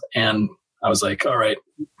tests, and I was like, all right,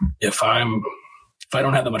 if I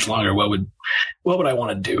don't have that much longer, what would I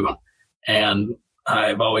want to do? And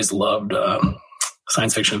I've always loved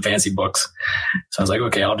science fiction and fantasy books. So I was like,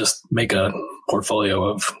 okay, I'll just make a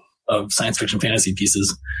portfolio of science fiction fantasy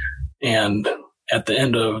pieces. And at the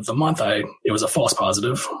end of the month, it was a false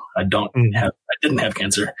positive. I didn't have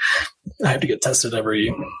cancer. I have to get tested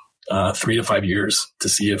every 3 to 5 years to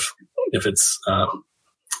see if it's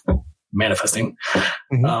manifesting.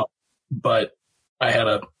 But I had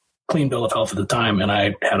a clean bill of health at the time, and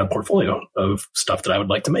I had a portfolio of stuff that I would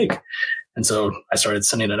like to make. And so I started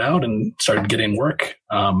sending it out and started getting work.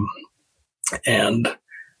 And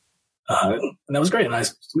that was great. And I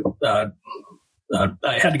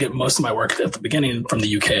had to get most of my work at the beginning from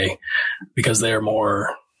the UK because they're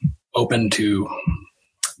more open to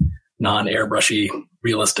non-airbrushy,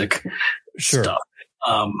 realistic stuff.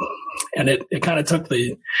 And it kind of took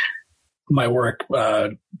my work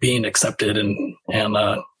being accepted and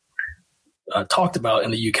talked about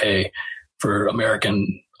in the UK for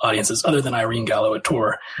American audiences, other than Irene Gallo at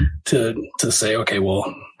Tor, to say, okay, we'll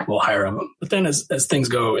hire him. But then as things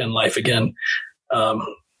go in life again,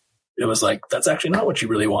 it was like, that's actually not what you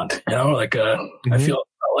really want. I feel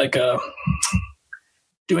like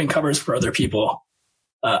doing covers for other people.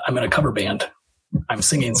 I'm in a cover band. I'm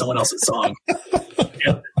singing someone else's song.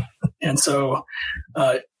 And so,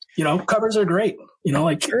 covers are great,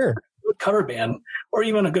 Sure. Good cover band, or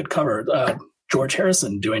even a good cover, George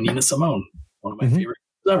Harrison doing Nina Simone, one of my favorites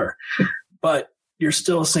ever, but you're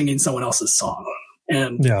still singing someone else's song.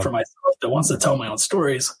 And for myself that wants to tell my own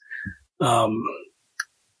stories,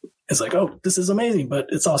 it's like, oh, this is amazing, but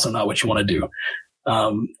it's also not what you want to do.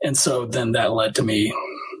 And so then that led to me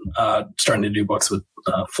starting to do books with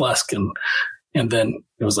Flesk, and then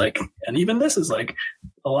it was like, and even this is like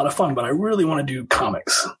a lot of fun, but I really want to do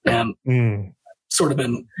comics. And sort of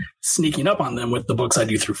been sneaking up on them with the books I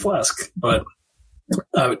do through Flesk, but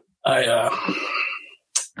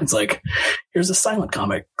it's like, here's a silent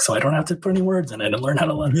comic, so I don't have to put any words in it and learn how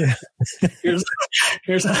to learn. Yeah. here's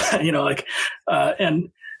and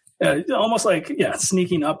almost like,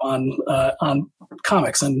 sneaking up on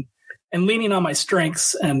comics and leaning on my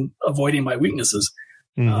strengths and avoiding my weaknesses.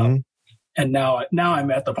 Mm-hmm. And now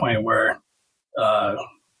I'm at the point where,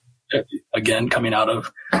 again, coming out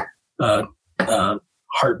of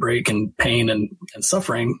heartbreak and pain and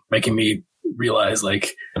suffering, making me realize,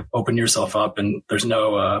 like, open yourself up, and there's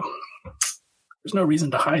no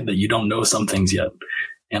reason to hide that you don't know some things yet,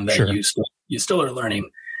 and that you still are learning,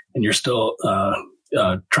 and you're still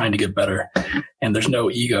trying to get better, and there's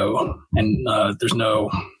no ego, and there's no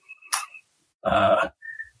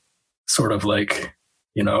sort of like,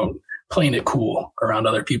 playing it cool around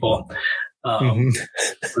other people.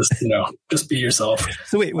 Just be yourself.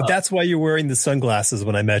 So wait, that's why you're wearing the sunglasses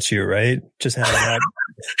when I met you, right? Just having that.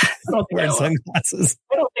 I don't think sunglasses.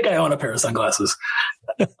 I don't think I own a pair of sunglasses.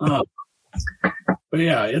 But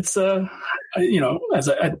yeah, it's as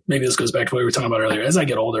maybe this goes back to what we were talking about earlier. As I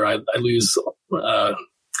get older, I lose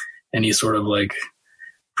any sort of like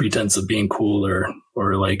pretense of being cool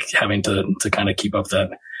or like having to kind of keep up that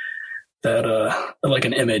like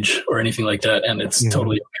an image or anything like that. And it's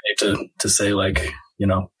totally okay to say, like,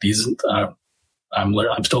 these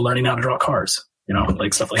I'm still learning how to draw cars,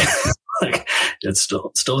 like stuff like that. Like, it's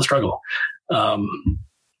still a struggle.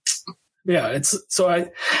 It's so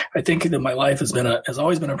I think that my life has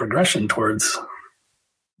always been a progression towards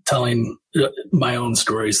telling my own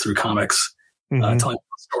stories through comics, telling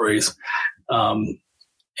stories.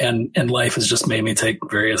 And life has just made me take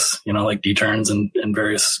various, like detours and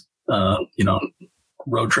various,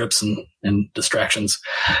 road trips and distractions,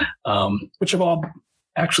 which have all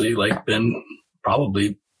actually like been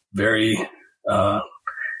probably very,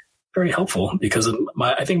 very helpful, because of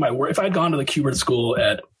I think my work, if I'd gone to the Kubert School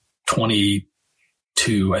at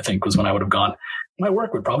 22, I think was when I would have gone, my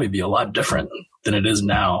work would probably be a lot different than it is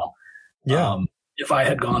now. Yeah. If I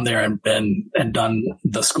had gone there and done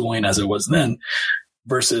the schooling as it was then,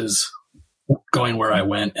 versus going where I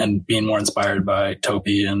went and being more inspired by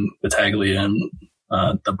Topi and Battaglia and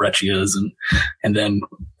the Breccias, and then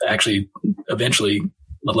actually eventually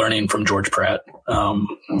learning from George Pratt,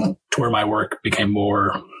 to where my work became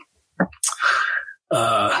more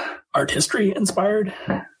art history inspired,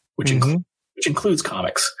 which includes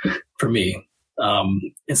comics for me,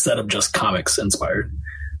 instead of just comics inspired.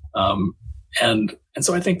 And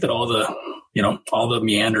so I think that all the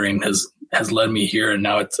meandering has led me here, and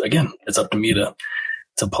now it's up to me to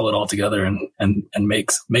pull it all together and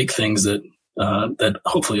make things that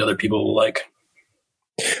hopefully other people will like.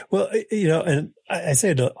 Well, and I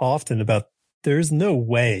say it often about, there's no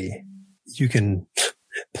way you can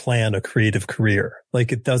plan a creative career.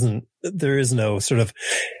 Like, there is no sort of,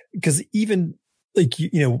 because even like,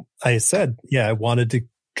 I said, I wanted to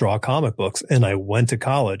draw comic books, and I went to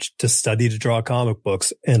college to study to draw comic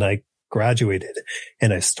books, and I graduated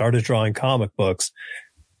and I started drawing comic books.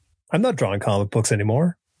 I'm not drawing comic books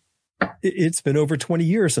anymore. It's been over 20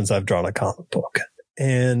 years since I've drawn a comic book.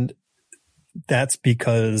 And that's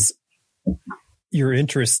because your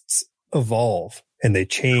interests evolve and they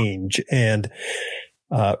change, and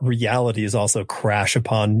realities also crash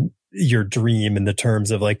upon your dream in the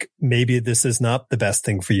terms of, like, maybe this is not the best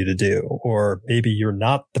thing for you to do, or maybe you're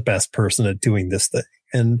not the best person at doing this thing.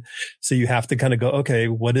 And so you have to kind of go, okay,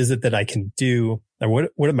 what is it that I can do? Or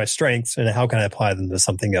what are my strengths, and how can I apply them to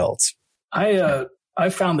something else? I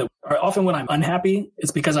found that often when I'm unhappy,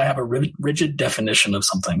 it's because I have a rigid definition of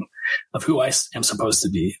something, of who I am supposed to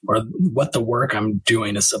be, or what the work I'm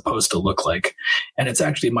doing is supposed to look like. And it's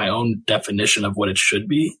actually my own definition of what it should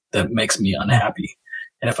be that makes me unhappy.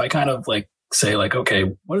 And if I kind of like say, like, okay,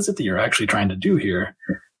 what is it that you're actually trying to do here?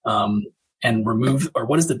 And remove, or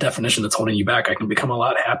what is the definition that's holding you back? I can become a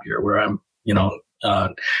lot happier, where I'm,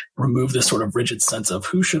 remove this sort of rigid sense of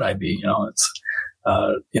who should I be? It's,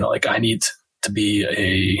 like I need to be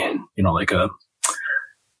like Jerome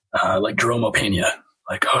Opeña,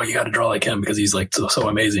 like, oh, you got to draw like him because he's like so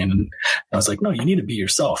amazing. And I was like, no, you need to be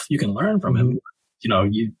yourself. You can learn from him.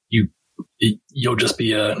 You'll just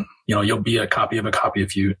be you'll be a copy of a copy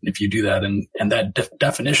if you do that. And that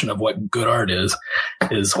definition of what good art is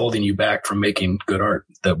holding you back from making good art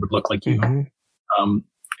that would look like you. Mm-hmm.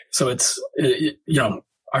 So it's,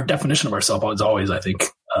 our definition of ourselves is always, I think,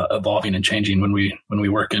 evolving and changing when we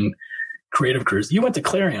work in creative careers. You went to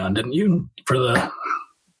Clarion, didn't you,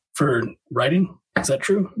 for writing? Is that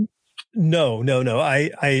true? No.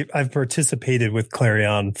 I've participated with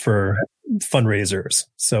Clarion for fundraisers.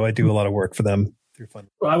 So I do a lot of work for them.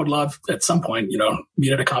 Well, I would love at some point,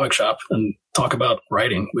 meet at a comic shop and talk about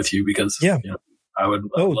writing with you because I would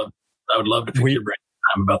love to pick your brain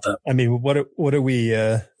about that. I mean, what are we,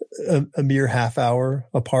 a mere half hour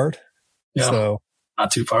apart? Yeah. So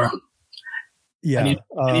not too far. Yeah. I need to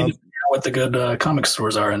figure out what the good comic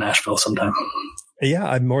stores are in Nashville sometime. Yeah.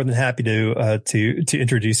 I'm more than happy to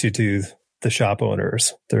introduce you to the shop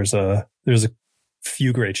owners. There's a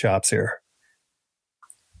few great shops here.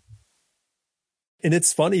 And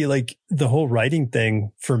it's funny, like the whole writing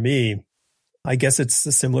thing for me, I guess it's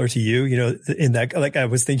similar to you, in that, like I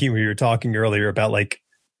was thinking when you were talking earlier about like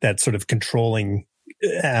that sort of controlling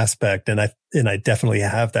aspect. And I definitely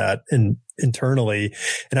have that internally.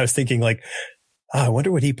 And I was thinking like, I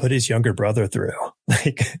wonder what he put his younger brother through.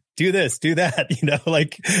 Like, do this, do that,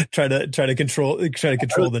 like try to control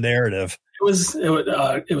the narrative.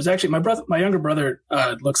 It was actually my younger brother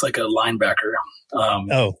looks like a linebacker.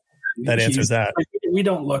 That answers that. We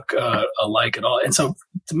don't look alike at all. And so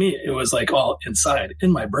to me, it was like all inside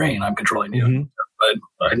in my brain, I'm controlling you. Mm-hmm.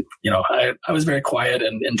 But I was very quiet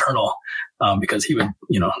and internal because he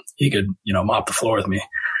could mop the floor with me.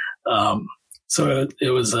 So it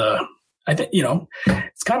was, I think,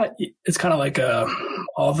 it's kind of like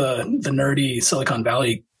all the nerdy Silicon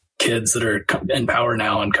Valley kids that are in power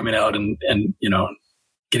now and coming out and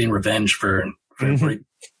getting revenge for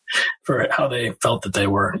how they felt that they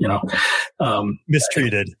were,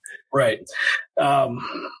 mistreated. Right.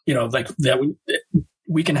 Like that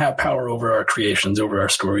we can have power over our creations, over our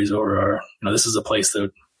stories, over our, this is a place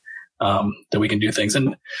that we can do things.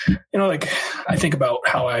 And, like I think about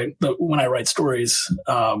how when I write stories,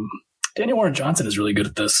 Daniel Warren Johnson is really good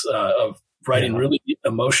at this, of writing really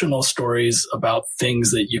emotional stories about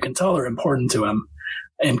things that you can tell are important to him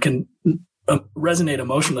and can resonate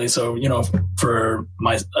emotionally. So, for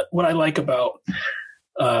what I like about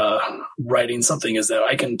writing something is that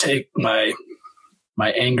I can take my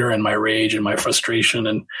anger and my rage and my frustration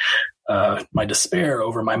and my despair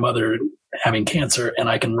over my mother having cancer, and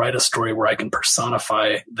I can write a story where I can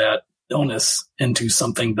personify that illness into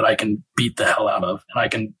something that I can beat the hell out of, and I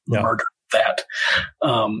can murder that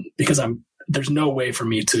because there's no way for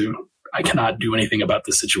me I cannot do anything about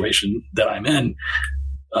the situation that I'm in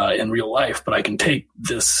real life, but I can take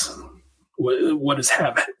this, what has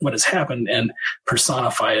happened and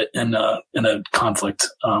personify it in a conflict.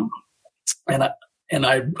 And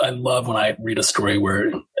I love when I read a story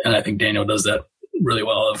where, and I think Daniel does that really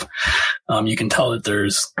well, of you can tell that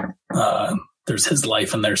there's his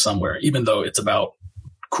life in there somewhere, even though it's about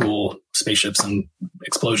cool spaceships and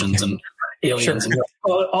explosions and aliens and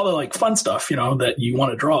all the like fun stuff, that you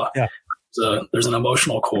want to draw. Yeah. So there's an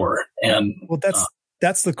emotional core, and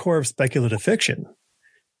that's the core of speculative fiction.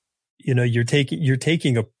 You're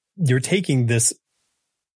taking this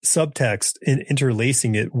subtext and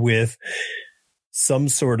interlacing it with some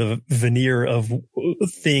sort of veneer of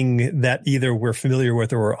thing that either we're familiar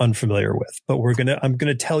with or we're unfamiliar with. But I'm going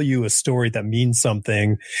to tell you a story that means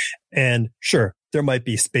something. And sure, there might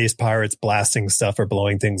be space pirates blasting stuff or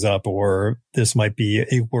blowing things up, or this might be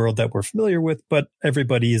a world that we're familiar with, but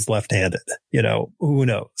everybody is left-handed. Who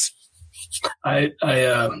knows?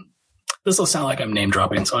 This will sound like I'm name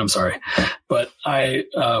dropping, so I'm sorry, but I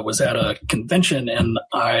was at a convention and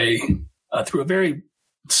I, through a very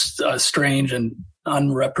strange and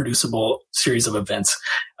unreproducible series of events,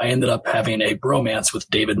 I ended up having a bromance with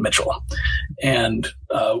David Mitchell, and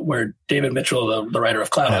where David Mitchell, the writer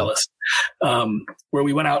of Cloud Atlas, where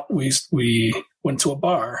we went out, we went to a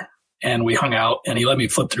bar and we hung out, and he let me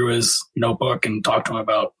flip through his notebook and talk to him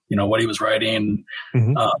about what he was writing.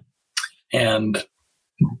 Mm-hmm. And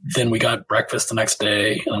then we got breakfast the next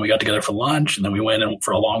day, and then we got together for lunch, and then we went in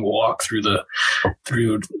for a long walk through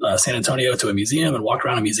San Antonio to a museum and walked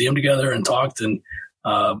around a museum together and talked. And,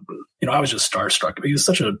 I was just starstruck. He was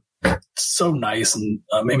so nice and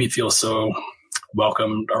made me feel so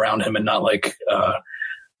welcome around him and not like,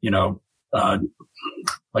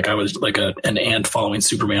 like I was like an ant following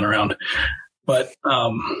Superman around. But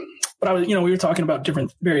I was, we were talking about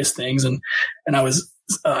various things, and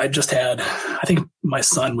I just had, I think my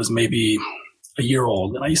son was maybe a year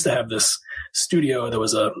old, and I used to have this studio that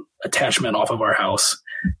was a attachment off of our house,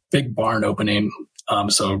 big barn opening.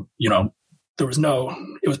 So,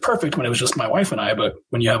 it was perfect when it was just my wife and I, but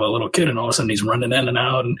when you have a little kid and all of a sudden he's running in and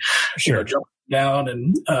out and jumping down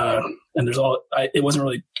and there's it wasn't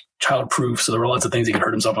really child proof. So there were lots of things he could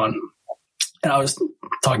hurt himself on. And I was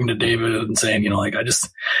talking to David and saying,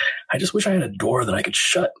 I just wish I had a door that I could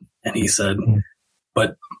shut. And he said,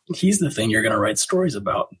 but he's the thing you're going to write stories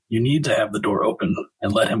about. You need to have the door open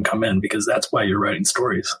and let him come in, because that's why you're writing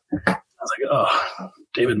stories. I was like, oh,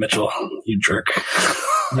 David Mitchell, you jerk.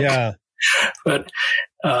 Yeah. But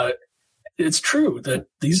it's true that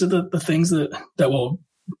these are the things that will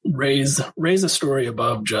raise a story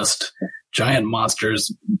above just giant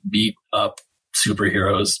monsters beat up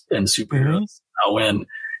superheroes and superheroes now win,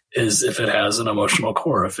 is if it has an emotional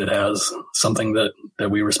core, if it has something that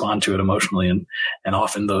we respond to it emotionally, and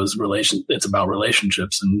often those it's about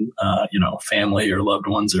relationships and family or loved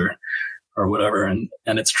ones or whatever, and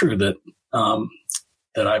it's true that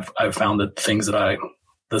that I've found that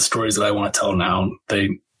the stories that I want to tell now,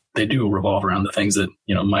 they do revolve around the things that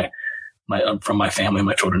from my family,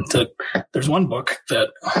 my children. There's one book that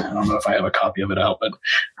I don't know if I have a copy of it out, but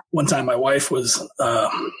one time my wife was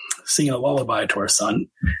singing a lullaby to our son,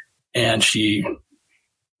 and she,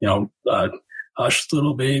 hush,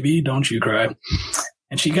 little baby, don't you cry.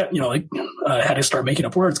 And she got, had to start making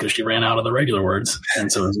up words because she ran out of the regular words.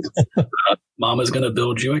 And so Mama's going to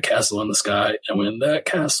build you a castle in the sky. And when that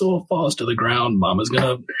castle falls to the ground, Mama's going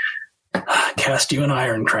to cast you an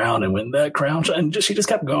iron crown. And when that crown, and she just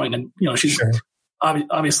kept going. And, she's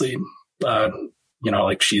obviously,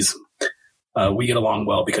 she's, we get along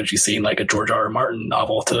well because she's seen like a George R. R. Martin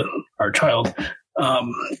novel to our child.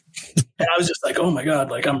 And I was just like, oh my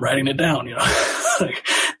God, like I'm writing it down, like,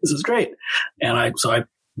 this is great. And I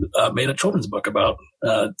made a children's book about,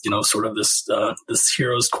 sort of this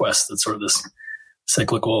hero's quest. That's sort of this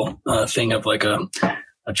cyclical thing of like a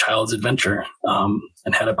child's adventure,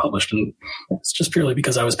 and had it published. And it's just purely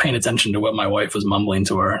because I was paying attention to what my wife was mumbling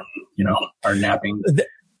to our napping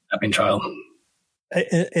child.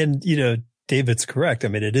 And David's correct. I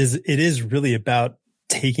mean, it is really about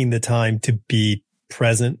taking the time to be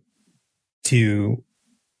present to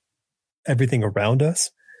everything around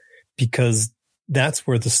us, because that's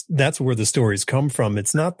where the stories come from.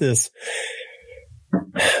 It's not this,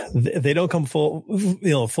 they don't come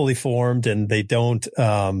fully formed, and they don't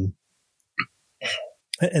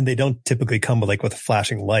typically come with a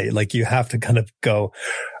flashing light. Like, you have to kind of go,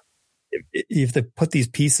 you have to put these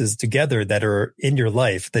pieces together that are in your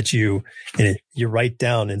life that you write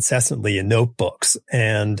down incessantly in notebooks,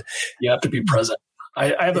 and you have to be present.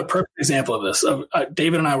 I have a perfect example of this.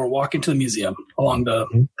 David and I were walking to the museum along the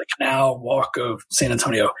canal walk of San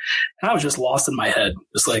Antonio, and I was just lost in my head.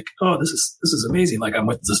 Just like, oh, this is amazing. Like, I'm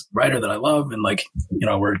with this writer that I love, and like,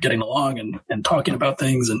 we're getting along and talking about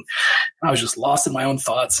things. And I was just lost in my own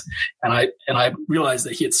thoughts. And I realized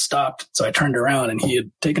that he had stopped. So I turned around, and he had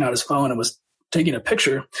taken out his phone and was taking a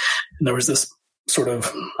picture. And there was this sort of,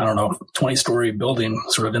 20-story building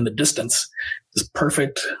sort of in the distance, this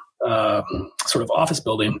perfect sort of office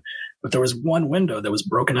building, but there was one window that was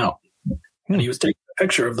broken out, and he was taking a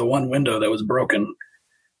picture of the one window that was broken.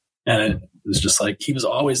 And it was just like, he was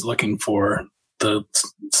always looking for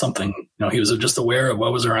something, he was just aware of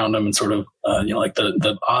what was around him, and sort of, like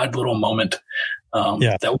the odd little moment,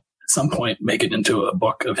 that would at some point make it into a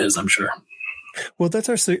book of his, I'm sure. Well,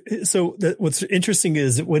 what's interesting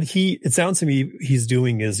is it sounds to me he's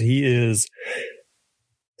doing is he is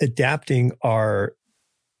adapting our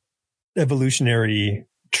evolutionary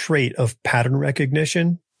trait of pattern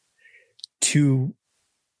recognition to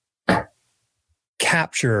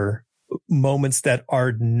capture moments that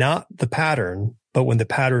are not the pattern, but when the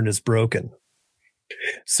pattern is broken.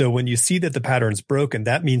 So when you see that the pattern's broken,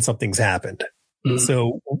 that means something's happened. Mm-hmm.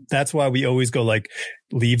 So that's why we always go like,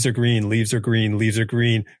 leaves are green, leaves are green, leaves are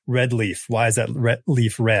green, red leaf. Why is that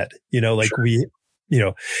leaf red?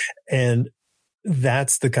 Sure. And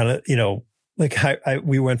that's the kind of, like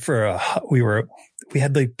we went for we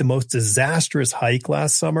had like the most disastrous hike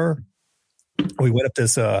last summer. We went up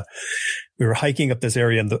this, we were hiking up this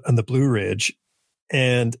area on the Blue Ridge,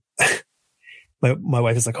 and my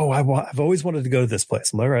wife is like, oh, I've always wanted to go to this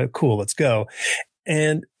place. I'm like, all right, cool, let's go.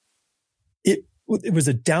 And it was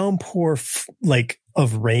a downpour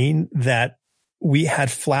of rain that we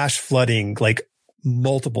had flash flooding like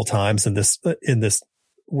multiple times in this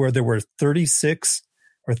where there were 36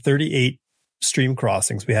 or 38 stream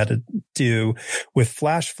crossings we had to do with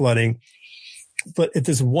flash flooding. But at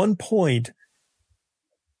this one point,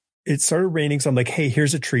 it started raining. So I'm like, hey,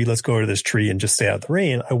 here's a tree. Let's go to this tree and just stay out of the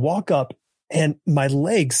rain. I walk up, and my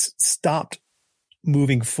legs stopped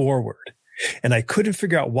moving forward. And I couldn't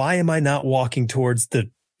figure out, why am I not walking towards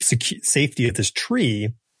the safety of this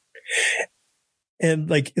tree?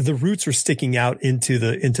 And like, the roots were sticking out into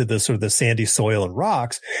the sort of the sandy soil and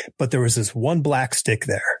rocks, but there was this one black stick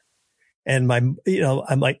there. And I'm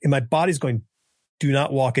like, and my body's going, do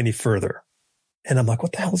not walk any further. And I'm like,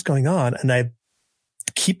 what the hell is going on? And I'm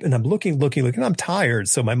looking, and I'm tired.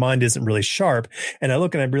 So my mind isn't really sharp. And I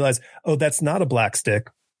look and I realize, oh, that's not a black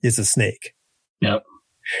stick. It's a snake. Yep.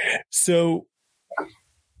 So,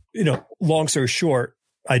 long story short,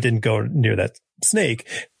 I didn't go near that snake,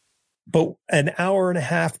 but an hour and a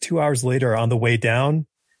half, 2 hours later on the way down,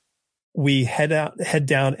 we head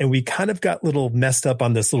down, and we kind of got a little messed up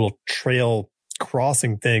on this little trail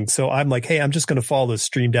crossing thing. So I'm like, hey, I'm just going to follow the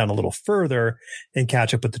stream down a little further and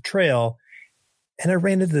catch up with the trail. And I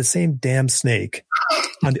ran into the same damn snake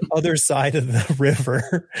on the other side of the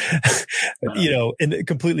river, in a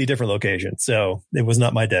completely different location. So it was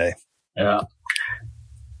not my day. Yeah.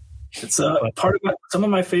 It's part of some of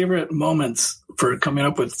my favorite moments for coming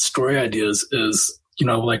up with story ideas is,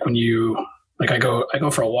 like when I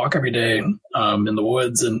go for a walk every day in the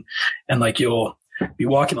woods, and like you'll be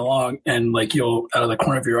walking along, and like you'll, out of the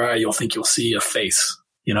corner of your eye, you'll think you'll see a face,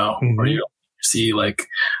 Mm-hmm. or you'll see like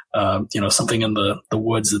something in the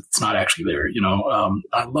woods that's not actually there.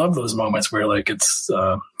 I love those moments where like it's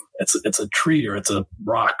a tree or it's a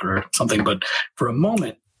rock or something, but for a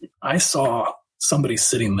moment I saw somebody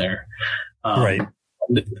sitting there. Right.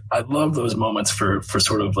 I love those moments for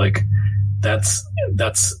sort of like that's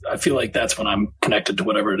I feel like that's when I'm connected to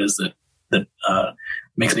whatever it is that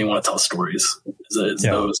makes me want to tell stories. Is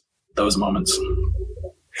those moments.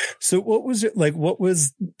 So what was it like? What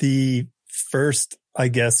was the first, I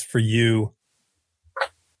guess, for you,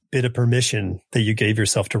 bit of permission that you gave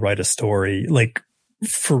yourself to write a story, like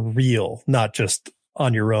for real, not just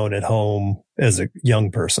on your own at home as a young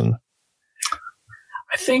person?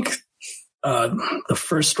 I think the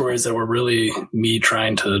first stories that were really me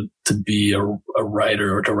trying to be a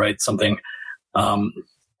writer or to write something.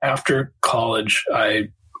 After college, I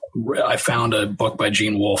found a book by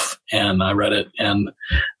Gene Wolfe, and I read it, and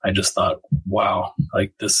I just thought, wow,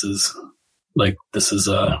 there's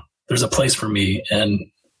a place for me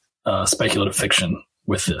in speculative fiction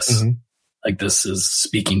with this. Mm-hmm. Like this is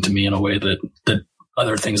speaking to me in a way that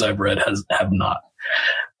other things I've read have not.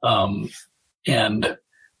 And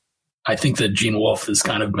I think that Gene Wolfe has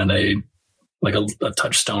kind of been a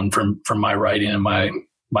touchstone from my writing and my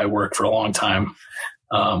work for a long time.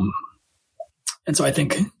 And so I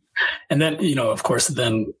think, and then, of course,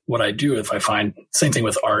 then what I do if I find, same thing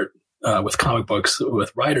with art, with comic books,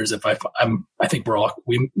 with writers, I think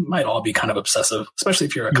we might all be kind of obsessive, especially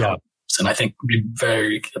if you're a comic person. I think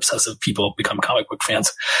very obsessive people become comic book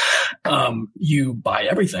fans. You buy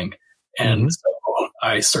everything. And so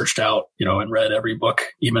I searched out, and read every book,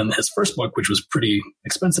 even his first book, which was pretty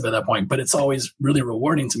expensive at that point, but it's always really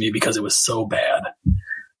rewarding to me because it was so bad.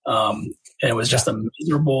 And it was just a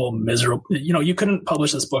miserable, you couldn't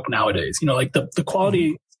publish this book nowadays, like the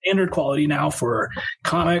quality, standard quality now for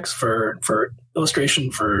comics, for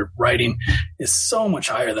illustration, for writing is so much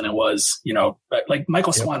higher than it was, like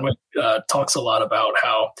Michael Swanwick talks a lot about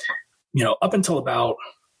how, up until about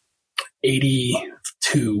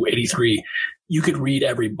 82, 83, you could read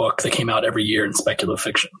every book that came out every year in speculative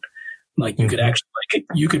fiction. Like you could actually,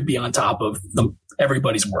 you could be on top of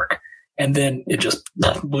everybody's work. And then it just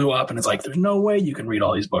blew up, and it's like, there's no way you can read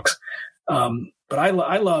all these books. But I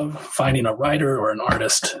love finding a writer or an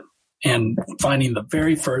artist and finding the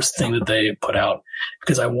very first thing that they put out,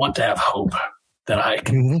 because I want to have hope that I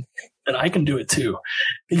can do it too.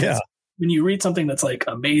 Because when you read something that's like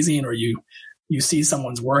amazing, or you see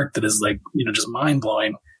someone's work that is like, just mind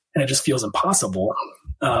blowing, and it just feels impossible.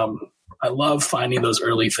 I love finding those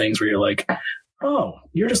early things where you're like, oh,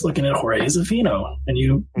 you're just looking at Jorge Zaffino, and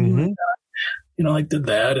you did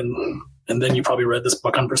that. And then you probably read this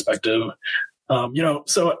book on perspective.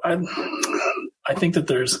 So I think that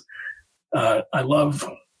there's, I love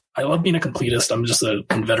being a completist. I'm just a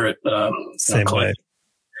inveterate, same way.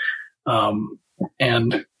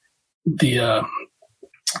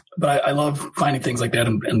 But I love finding things like that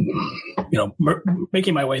and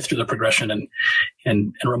making my way through the progression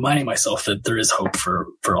and reminding myself that there is hope for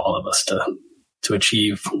all of us to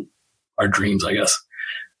achieve our dreams, I guess.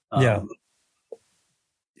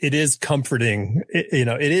 It is comforting.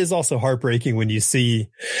 It is also heartbreaking when you see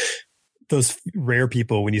those rare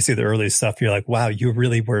people, when you see the early stuff, you're like, wow, you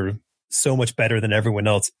really were so much better than everyone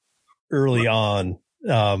else early on.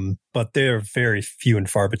 But they're very few and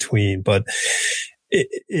far between. But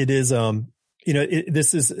it is,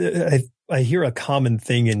 this is, I hear a common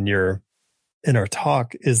thing in our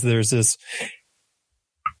talk is there's this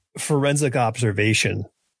forensic observation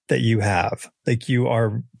that you have, like you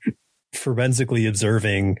are forensically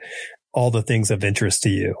observing all the things of interest to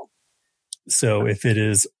you. So if it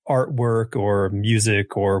is artwork or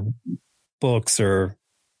music or books or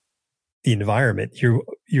the environment, you're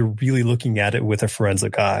really looking at it with a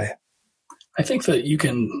forensic eye. I think that you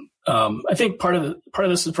can I think part of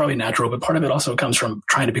this is probably natural, but part of it also comes from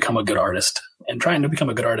trying to become a good artist and trying to become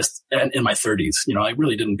a good artist in my 30s. I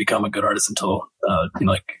really didn't become a good artist until,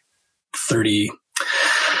 like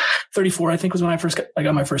 34, I think was when I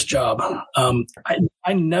got my first job.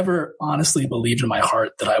 I never honestly believed in my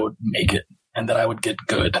heart that I would make it and that I would get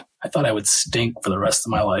good. I thought I would stink for the rest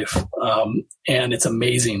of my life. And it's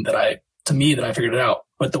amazing that I figured it out.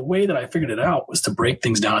 But the way that I figured it out was to break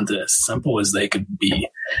things down to as simple as they could be.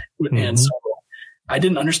 Mm-hmm. And so I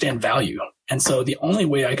didn't understand value. And so the only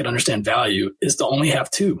way I could understand value is to only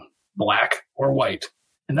have two, black or white.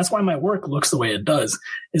 And that's why my work looks the way it does,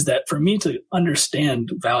 is that for me to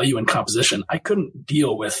understand value and composition, I couldn't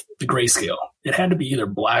deal with the grayscale. It had to be either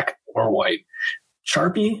black or white,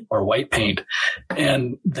 Sharpie or white paint.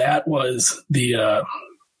 And that was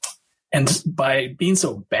and by being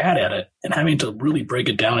so bad at it and having to really break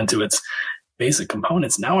it down into its basic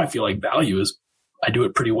components, now I feel like I do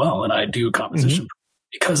it pretty well, and I do composition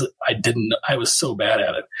because I was so bad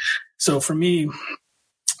at it. So for me,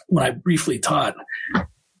 when I briefly taught,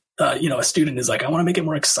 a student is like, I want to make it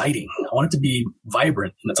more exciting. I want it to be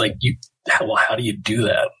vibrant. And it's like, how do you do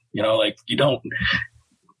that? You don't,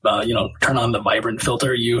 turn on the vibrant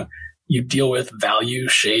filter. You deal with value,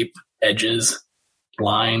 shape, edges,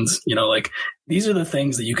 lines, these are the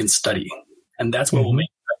things that you can study, and that's what will make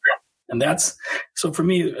it better. And that's, so for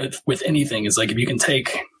me, with anything, is like, if you can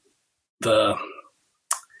take the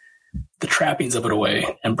trappings of it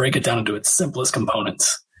away and break it down into its simplest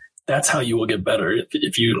components, that's how you will get better.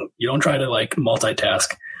 If you don't try to like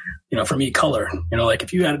multitask, for me, color,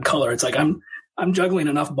 if you added color, it's like, I'm juggling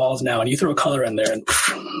enough balls now, and you throw color in there and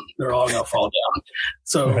they're all going to fall down.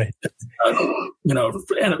 So, right.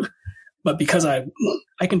 But because I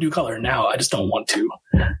can do color now, I just don't want to.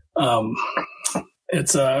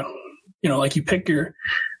 It's like you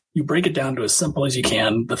break it down to as simple as you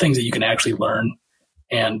can, the things that you can actually learn.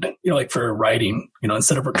 And, like for writing,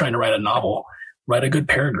 instead of trying to write a novel, write a good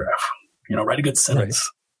paragraph, write a good sentence,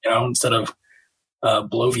 right. Instead of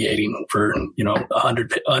bloviating for,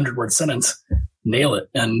 100 word sentence, nail it.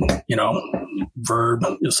 And, verb,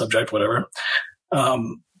 subject, whatever.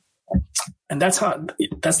 And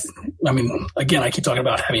again, I keep talking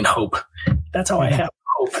about having hope. That's how I have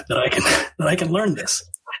hope that I can learn this,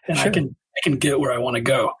 and sure. I can get where I want to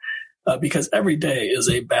go, because every day is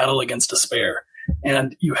a battle against despair,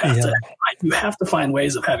 and you have to find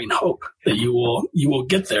ways of having hope that you will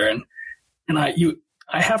get there. And I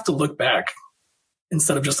have to look back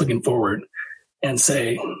instead of just looking forward and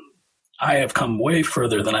say, I have come way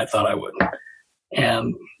further than I thought I would.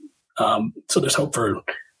 And, so there's hope for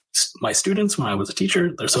my students when I was a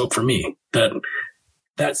teacher. There's hope for me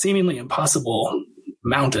that seemingly impossible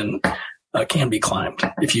mountain can be climbed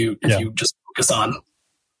if you just focus on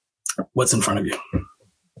what's in front of you.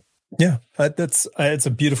 Yeah, it's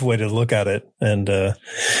a beautiful way to look at it, and I'm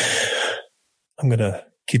gonna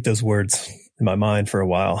keep those words in my mind for a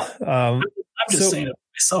while. I'm just saying it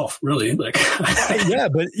myself, really. Like, yeah,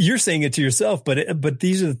 but you're saying it to yourself. But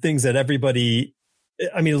these are the things that everybody.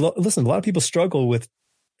 I mean, listen, a lot of people struggle with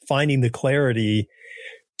finding the clarity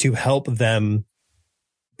to help them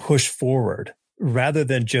push forward, rather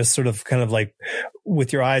than just sort of kind of like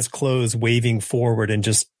with your eyes closed, waving forward and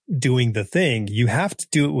just doing the thing. You have to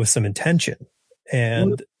do it with some intention,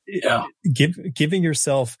 and giving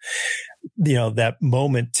yourself, that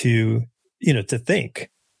moment to think.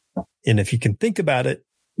 And if you can think about it,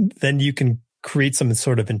 then you can create some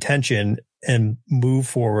sort of intention and move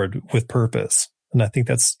forward with purpose. And I think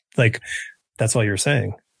that's all you're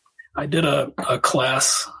saying. I did a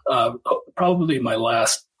class, probably my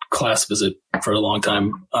last class visit for a long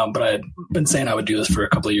time. But I had been saying I would do this for a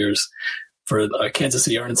couple of years for the Kansas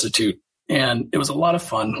City Art Institute. And it was a lot of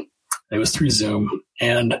fun. It was through Zoom.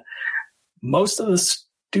 And most of the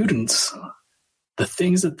students, the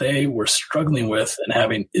things that they were struggling with and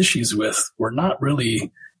having issues with were not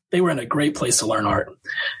really, they were in a great place to learn art.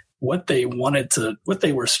 What they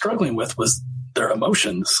were struggling with was their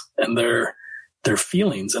emotions and their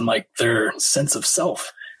feelings and like their sense of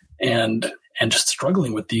self, and just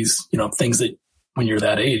struggling with these, things that when you're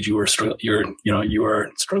that age, you are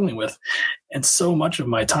struggling with. And so much of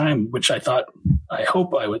my time, which I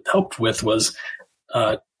hope I would help with, was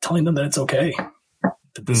telling them that it's okay,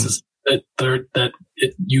 that this is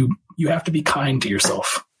you have to be kind to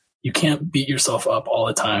yourself. You can't beat yourself up all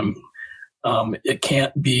the time. It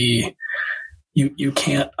can't be. You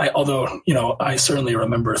can't, although I certainly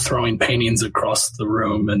remember throwing paintings across the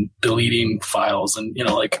room and deleting files, and,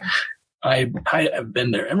 I have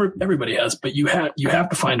been there. Everybody has, but you have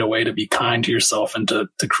to find a way to be kind to yourself and to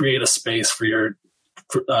create a space for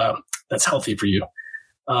that's healthy for you.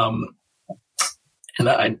 And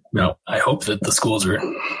I hope that the schools are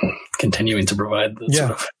continuing to provide the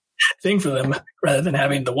sort of thing for them rather than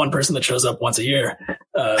having the one person that shows up once a year.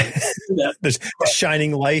 The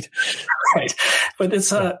shining light. Right. But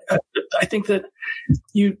it's, I think that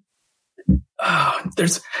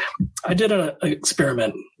I did an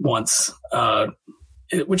experiment once,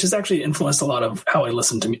 which has actually influenced a lot of how I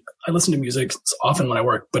listen to music often when I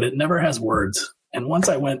work, but it never has words. And once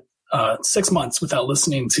I went 6 months without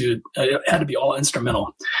listening to, it had to be all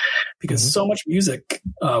instrumental, because so much music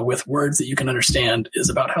with words that you can understand is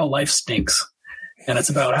about how life stinks. And it's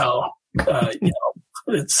about how,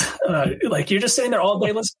 it's like you're just sitting there all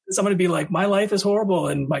day listening to somebody be like, my life is horrible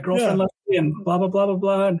and my girlfriend left me and blah, blah, blah, blah,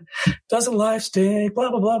 blah. And doesn't life stink? Blah,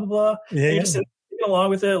 blah, blah, blah, blah. Yeah, and you're just sitting along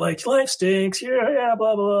with it, like, life stinks. Yeah,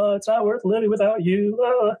 blah, blah, blah. It's not worth living without you.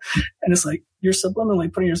 Blah. And it's like you're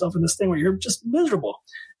subliminally putting yourself in this thing where you're just miserable.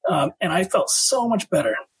 And I felt so much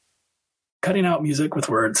better cutting out music with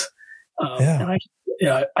words. And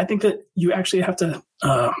I think that you actually have to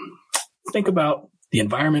think about the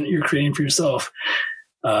environment you're creating for yourself.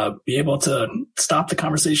 Be able to stop the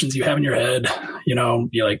conversations you have in your head,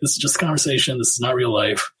 be like, this is just a conversation. This is not real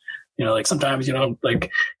life. Like sometimes, like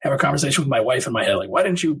have a conversation with my wife in my head, like, why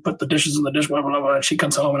didn't you put the dishes in the dishwasher? Blah, blah, blah. And she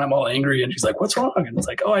comes home and I'm all angry and she's like, what's wrong? And it's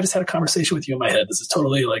like, oh, I just had a conversation with you in my head. This is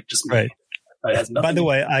totally like just me. Right. It has nothing. By the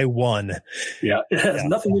way, I won. Yeah. It has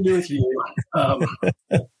nothing to do with you.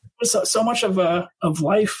 So much of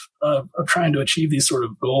life, of trying to achieve these sort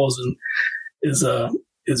of goals and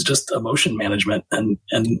is just emotion management and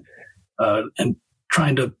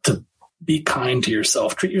trying to be kind to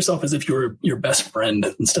yourself. Treat yourself as if you're your best friend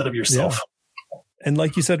instead of yourself. Yeah. And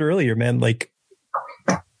like you said earlier, man, like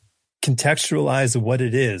contextualize what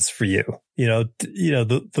it is for you.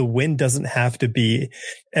 The win doesn't have to be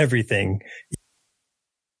everything.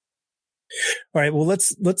 All right. Well,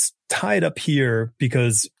 let's tie it up here,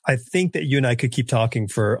 because I think that you and I could keep talking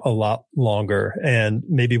for a lot longer, and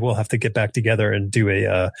maybe we'll have to get back together and do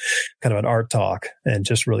a kind of an art talk and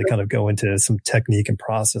just really kind of go into some technique and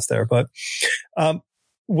process there. But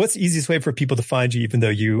what's the easiest way for people to find you, even though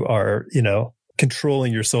you are,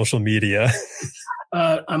 controlling your social media?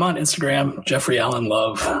 I'm on Instagram, Jeffrey Allen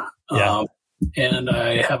Love. And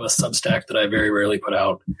I have a Substack that I very rarely put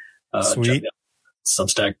out. Sweet.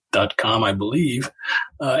 Substack.com, I believe,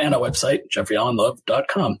 and a website,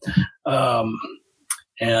 jeffreyallenlove.com.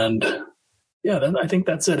 And then I think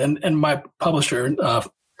that's it. And my publisher,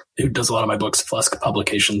 who does a lot of my books, Flusk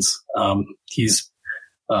Publications, he's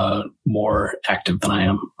more active than I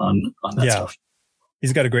am on that stuff.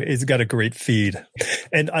 He's got a great feed.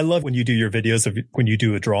 And I love when you do your videos when you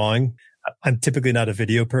do a drawing. I'm typically not a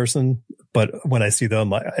video person, but when I see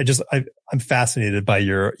them, I'm fascinated by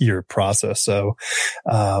your process. So,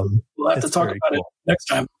 we'll have to talk about it next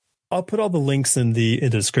time. I'll put all the links in the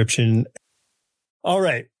description. All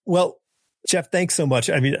right. Well, Jeff, thanks so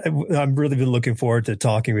much. I mean, I've really been looking forward to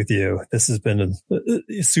talking with you. This has been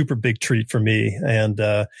a super big treat for me. And,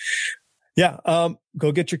 go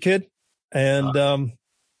get your kid, and,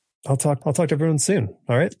 I'll talk to everyone soon.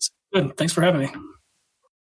 All right. Good. Thanks for having me.